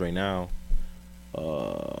grabs right now.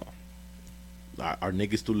 Are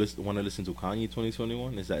niggas still want to listen to Kanye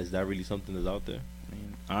 2021? Is that really something that's out there? I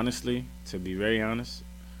mean, honestly, to be very honest,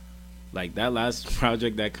 like that last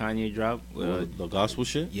project that Kanye dropped, the gospel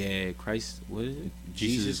shit. Yeah, Christ, what is it?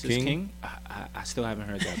 Jesus is King? I still haven't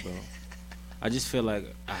heard that, bro. I just feel like,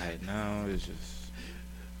 alright, now it's just.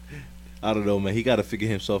 I don't know, man. He got to figure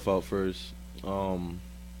himself out first.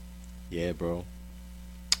 Yeah, bro.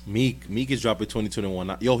 Meek is dropping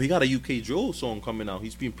 2021. Yo, he got a UK drill song coming out.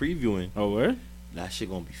 He's been previewing. Oh, where? That shit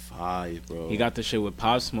gonna be fire, bro. He got the shit with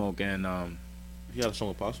Pop Smoke and He got a song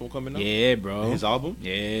with Pop Smoke coming out. Yeah, bro. His album.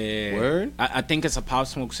 Yeah. Word. I think it's a Pop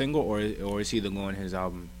Smoke single or it's either going his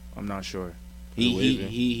album. I'm not sure.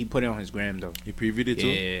 He put it on his gram though. He previewed it too.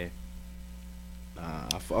 Yeah.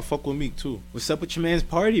 I fuck with Meek too. What's up with your man's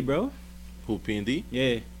party, bro? Who, P&D?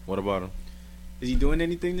 Yeah. What about him? Is he doing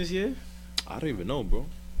anything this year? I don't even know, bro.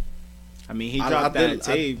 I mean, he dropped that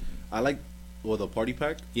tape. I like, the party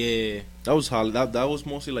pack. Yeah. That was holly. That was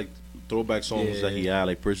mostly like throwback songs that he Yeah. had,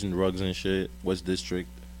 like Persian Rugs and shit, West District.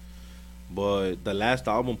 But the last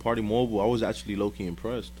album, Party Mobile, I was actually low key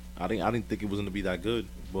impressed. I didn't think it was gonna be that good,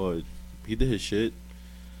 but he did his shit.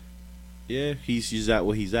 Yeah, he's at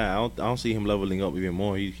where he's at. I don't see him leveling up even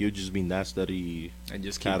more. He'll just be in that steady And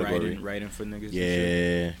just keep category. writing for niggas.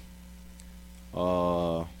 Yeah.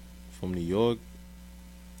 From New York,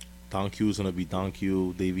 Don Q's gonna be Don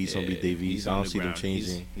Q. Davies gonna be Davies. I don't see them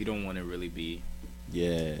changing. He don't want to really be.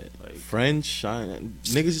 Yeah, like, French.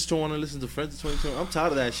 Niggas just don't want to listen to French in 2020. I'm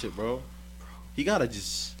tired of that shit, bro. He gotta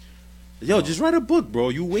just, just write a book, bro.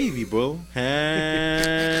 You wavy, bro.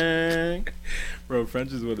 Hang. Bro,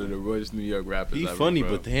 French is one of the worst New York rappers. He ever, funny,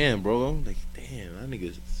 bro. but damn, bro. I'm like, damn, that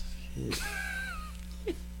nigga's shit.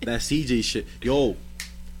 That CJ shit. Yo,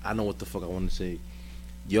 I know what the fuck I want to say.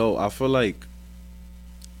 Yo, I feel like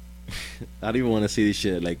I don't even want to say this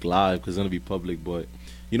shit like live because it's gonna be public. But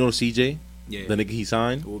you know CJ, Yeah. the nigga he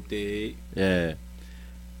signed. Whoop-de. Yeah.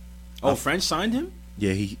 Oh, French signed him?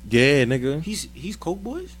 Yeah, nigga. He's Coke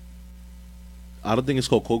Boys? I don't think it's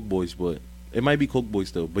called Coke Boys, but it might be Coke Boys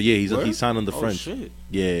still. But yeah, he signed on the French. Shit.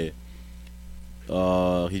 Yeah.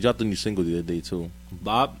 He dropped a new single the other day too.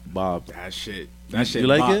 Bob. That shit. You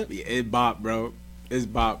like bop. it? Yeah, it bop, bro. It's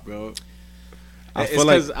bop, bro. I It's feel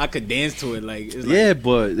like because I could dance to it. Like, it's yeah, like,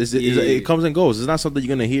 but it comes and goes. It's not something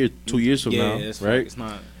you're gonna hear 2 years from now, it's right? It's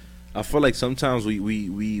not. I feel like sometimes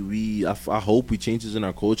I hope we change this in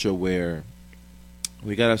our culture where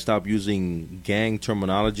we gotta stop using gang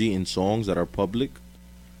terminology in songs that are public,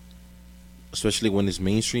 especially when it's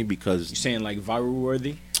mainstream. Because You saying like viral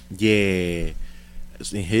worthy? yeah,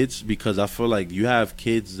 it hits because I feel like you have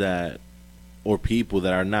kids or people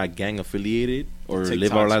that are not gang affiliated or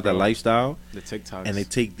live our TikToks, that bro. lifestyle, The TikToks. and they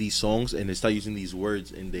take these songs and they start using these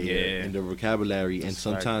words in their vocabulary, and That's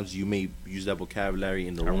sometimes you may use that vocabulary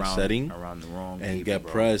in the wrong setting around the wrong and people, get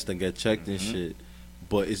bro. pressed and get checked and Mhm. shit.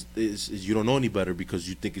 But it's you don't know any better because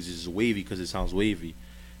you think it's just wavy because it sounds wavy.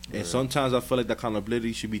 And Right. sometimes I feel like that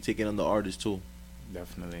accountability should be taken on the artist too.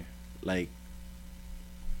 Definitely. Like,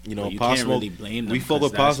 you But know, you Pop can't Smoke. really blame them We fuck 'cause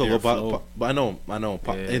with Pop that's Smoke, their but flow. I know,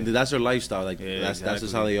 Yeah. and that's their lifestyle. Like Yeah, that's just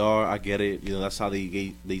exactly. how they are. I get it. You know, that's how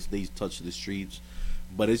they touch the streets.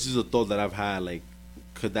 But it's just a thought that I've had. Like,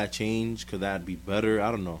 could that change? Could that be better? I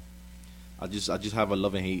don't know. I just have a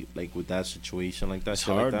love and hate like with that situation like that. It's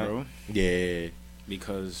shit hard, like that. bro. Yeah,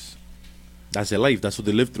 Because that's their life. That's what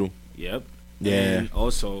they live through. yep. Yeah. And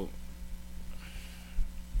also,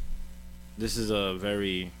 this is a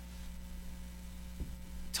very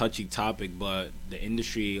touchy topic, but the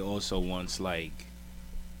industry also wants like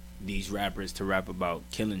these rappers to rap about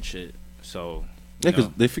killing shit. So Yeah, because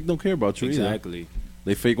know, they fake don't care about you either. exactly.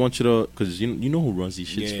 They fake want you to, because you know who runs these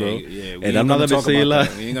shits, bro. Yeah, we And ain't I'm not gonna gonna talk say a about lot.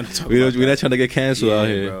 that. We ain't gonna talk We're about not that. trying to get canceled out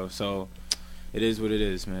here. bro. So it is what it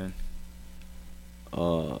is, man.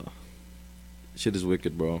 Shit is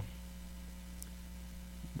wicked, bro.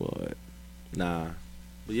 But nah,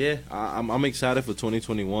 but yeah, I'm excited for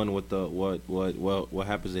 2021 with the what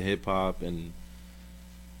happens in hip hop and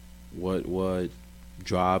what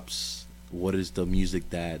drops. What is the music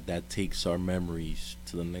that takes our memories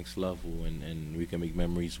to the next level, and we can make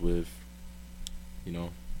memories with, you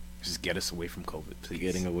know, Just get us away from COVID, please.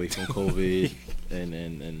 getting away from COVID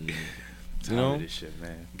and you Tired know, of this shit,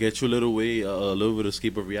 man. get you a little way, a little bit of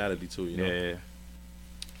escape of reality too, you know. Yeah.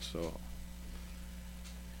 So,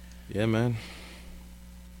 yeah, man.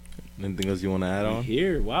 Anything else you want to add on?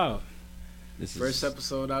 Here, wow. This First is,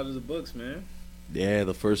 episode out of the books, man. yeah,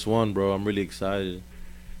 the first one, bro. I'm really excited.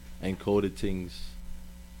 Encoded things,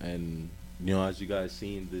 and you know, as you guys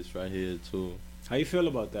seen this right here too. How you feel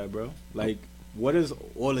about that, bro? Like, what does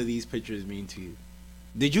all of these pictures mean to you?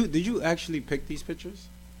 Did you actually pick these pictures?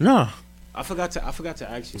 Nah, I forgot to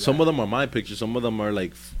ask you. some that. of them are my pictures. Some of them are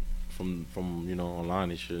like from you know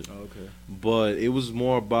online and shit. Oh, okay. But it was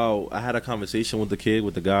more about I had a conversation with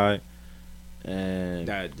the guy, and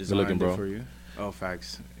That good designed looking, bro. it for you. Oh,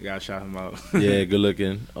 facts. You gotta shout him out. Yeah, good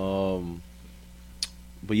looking.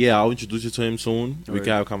 But yeah, I'll introduce you to him soon. We Alright.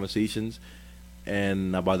 can have conversations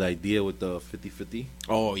and about the idea with the 50-50.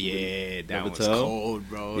 Oh yeah, that Never was tell. cold,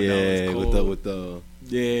 bro. Yeah, that was cold. with the.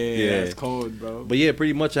 yeah, that's cold, bro. But yeah,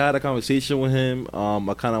 pretty much I had a conversation with him.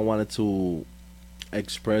 I kind of wanted to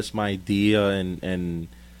express my idea and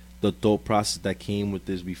the thought process that came with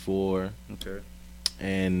this before, Okay.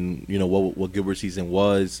 and you know what Gilbert season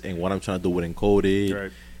was and what I'm trying to do with Encoded.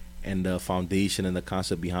 Right. And the foundation and the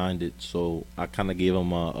concept behind it. So I kind of gave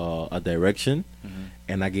him a direction, Mhm.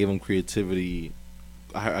 and I gave him creativity.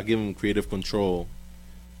 I gave him creative control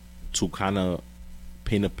to kind of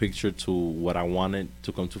paint a picture to what I wanted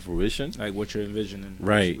to come to fruition. Like what you're envisioning,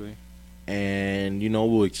 Right. basically. And you know,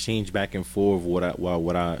 we'll exchange back and forth what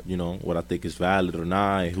I you know what I think is valid or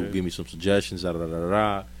not. He'll Okay. give me some suggestions. Da, da, da, da,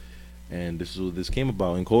 da. And this is what this came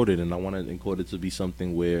about, Encoded, and I wanted Encoded to be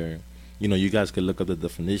something where, you know, you guys could look up the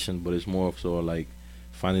definition, but it's more of sort of like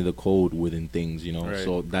finding the code within things, you know. Right.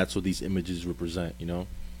 So that's what these images represent, you know,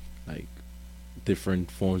 like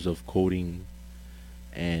different forms of coding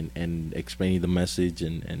and explaining the message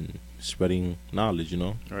and spreading knowledge, you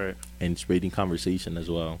know, Right. and spreading conversation as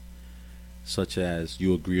well, such as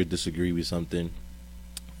you agree or disagree with something,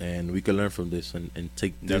 and we can learn from this and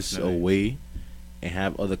take this Definitely. away and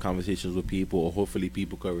have other conversations with people, or hopefully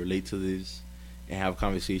people can relate to this and have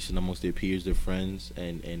conversation amongst their peers, their friends,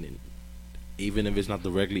 and even if it's not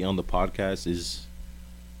directly on the podcast, is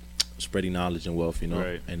spreading knowledge and wealth, you know.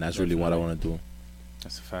 Right. And that's really what I Definitely. want to do.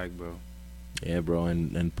 That's a fact, bro. Yeah, bro,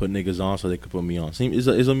 and put niggas on so they could put me on. It's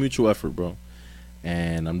a mutual effort, bro.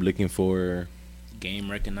 And I'm looking for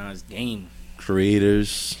Game recognized game.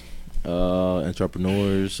 creators,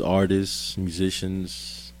 entrepreneurs, artists,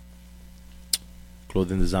 musicians,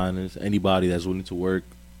 clothing designers, anybody that's willing to work.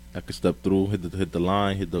 I could step through, hit the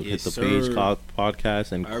line, hit the Yes, page sir. called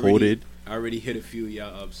podcast and I quoted. I already hit a few of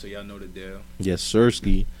y'all up, so y'all know the deal. Yes,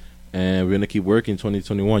 sirski. And we're gonna keep working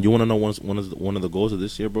 2021. You wanna know one of the goals of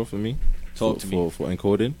this year, bro? For me, Talk to me. For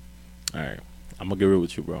Encoded. All right, I'm gonna get real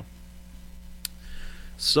with you, bro.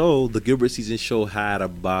 So the Gilbert season show had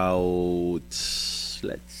about,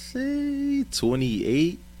 let's say,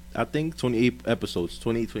 28. I think 28 episodes,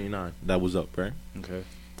 28, 29 that was up, right? Okay.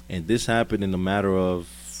 And this happened in a matter of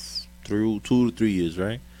 2 to 3 years,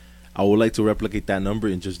 right? I would like to replicate that number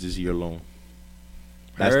in just this year alone.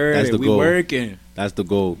 That's the goal. We working. That's the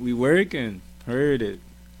goal. We working. Heard it.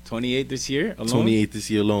 28 this year alone? 28 this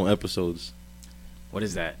year alone episodes What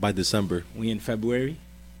is that? by December. We in February?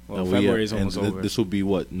 Well, And February is almost over. This will be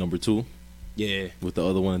what, number 2 Yeah. with the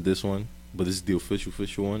other one and this one, but this is the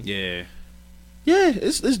official one. Yeah. Yeah,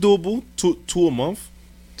 it's doable. Two a month.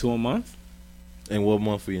 2 a month? And what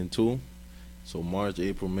month we in? 2. So March,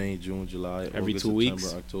 April, May, June, July, Every August, 2 September,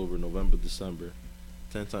 weeks? October, November, December.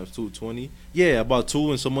 10 times 2, 20. Yeah, about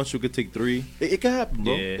 2, and so much you could take 3. It can happen,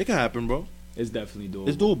 bro. Yeah. It can happen, bro. It's definitely doable.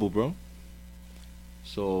 It's doable, bro.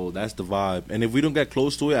 So that's the vibe. And if we don't get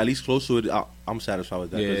close to it, at least close to it, I'm satisfied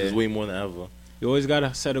with that. Because Yeah. it's way more than ever. You always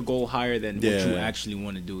gotta set a goal higher than what Yeah. you actually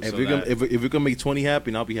want to do. If so we can, that- if we can make 20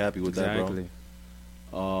 happy, I'll be happy with exactly. that,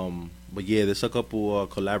 bro. But yeah, there's a couple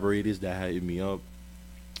collaborators that hit me up.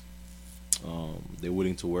 They're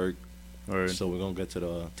willing to work. Or So we're gonna get to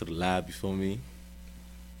the lab. You feel me?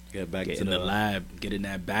 Get back get to in the lab, get in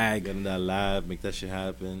that bag. Get in that lab, make that shit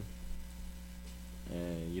happen.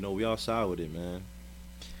 And you know we outside with it, man.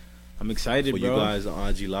 I'm excited, For bro. you guys on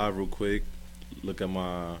IG Live, real quick, look at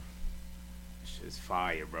my Shit's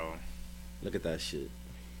fire, bro. look at that shit.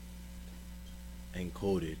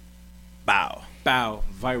 Encoded, bow Bow,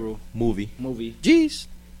 viral movie. Jeez.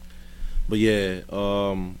 But yeah,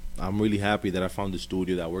 I'm really happy that I found the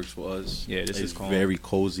studio that works for us. Yeah, this it's is calm. very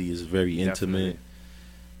cozy. It's very intimate.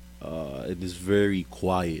 It is very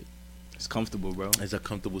quiet. It's comfortable, bro. It's a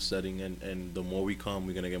comfortable setting, and the more we come,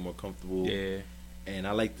 we're gonna get more comfortable. Yeah. And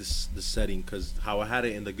I like the setting because how I had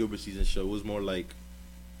it in the Gilbert season show, it was more like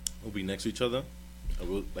we'll be next to each other.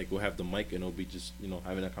 We'll have the mic and it'll be just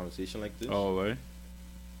having a conversation like this. Oh, right.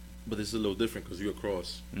 But this is a little different because you're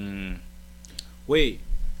across. Wait,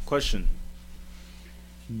 question.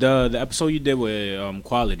 The episode you did with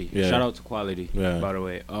Quality. Yeah. Shout out to Quality. Yeah. By the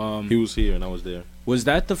way. He was here and I was there. Was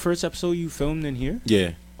that the first episode you filmed in here?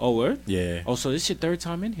 Yeah. Oh, word? Yeah. Oh, so this is your third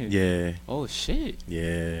time in here? Yeah. Oh, shit.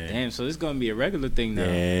 Yeah. Damn, so this is gonna be a regular thing now.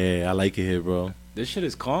 Yeah, I like it here, bro. This shit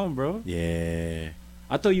is calm, bro. Yeah.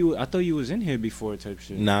 I thought you was in here before type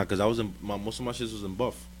shit. Nah, because I was in most of my shit was in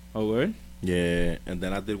Buff. Oh, word? Yeah, and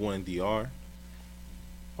then I did one in DR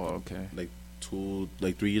Oh, okay. like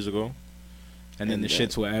 3 years ago. And then the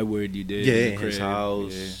shits with Edward you did. Yeah, in the in crib. his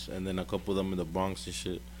house, and then a couple of them in the Bronx and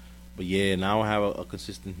shit. But yeah, now I have a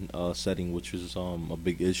consistent setting, which was a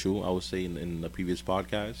big issue, I would say, in the previous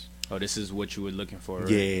podcast. Oh, this is what you were looking for, right?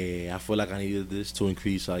 Yeah, I feel like I needed this to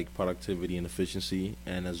increase like productivity and efficiency,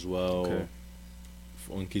 and as well, Okay.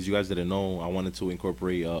 in case you guys didn't know, I wanted to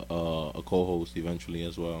incorporate a co-host eventually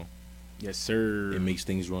as well. Yes, sir. It makes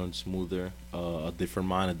things run smoother, a different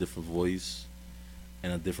mind, a different voice,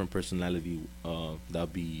 and a different personality that'll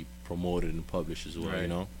be promoted and published as well, Right. you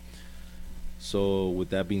know? So with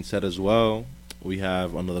that being said as well, we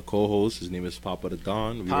have another co-host. His name is Papa the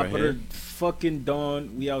Don. We Papa right here. the fucking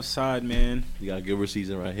Dawn. We outside, man. We got Gilbert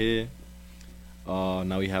season right here.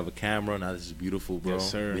 Now we have a camera. Now this is beautiful, bro. Yes,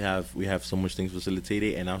 sir. We have so much things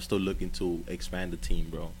facilitated, and I'm still looking to expand the team,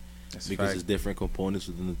 bro. That's Because fact. there's different components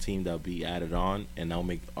within the team that'll be added on, and that'll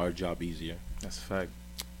make our job easier. That's a fact.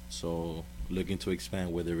 So looking to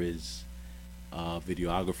expand whether it's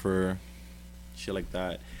videographer, shit like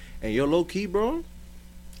that. And yo, low key, bro.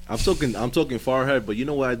 I'm talking far ahead, but you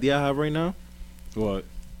know what idea I have right now? What?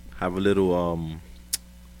 Have a little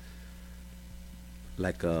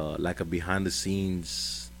like a behind the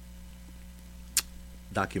scenes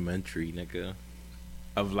documentary, nigga.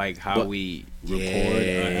 Of like how But- we record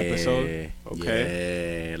an episode?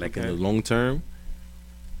 Okay. Yeah, like in Okay. the long term.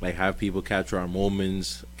 Like have people capture our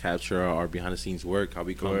moments, capture our behind the scenes work, how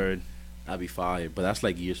we come. Word. That'd be fire. But that's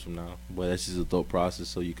like years from now. But that's just a thought process,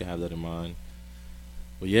 so you can have that in mind.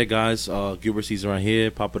 But yeah, guys, Gilbert season right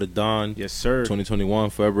here, Papa the Don. Yes, sir. 2021,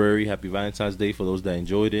 February. Happy Valentine's Day for those that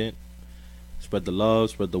enjoyed it. Spread the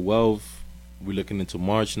love, spread the wealth. We're looking into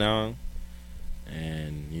March now.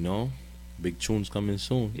 And, big tunes coming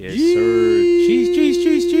soon. Yes, sir.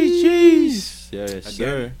 Cheese. Yes, Again.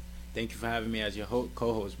 sir. Thank you for having me as your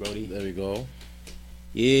co-host, Brody. There we go.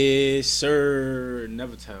 Yes, sir.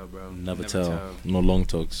 Never tell, bro. Never tell. No long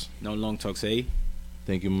talks. No long talks, eh?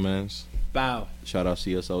 Thank you, my mans. Bow. Shout out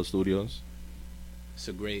CSL Studios.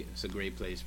 it's a great place,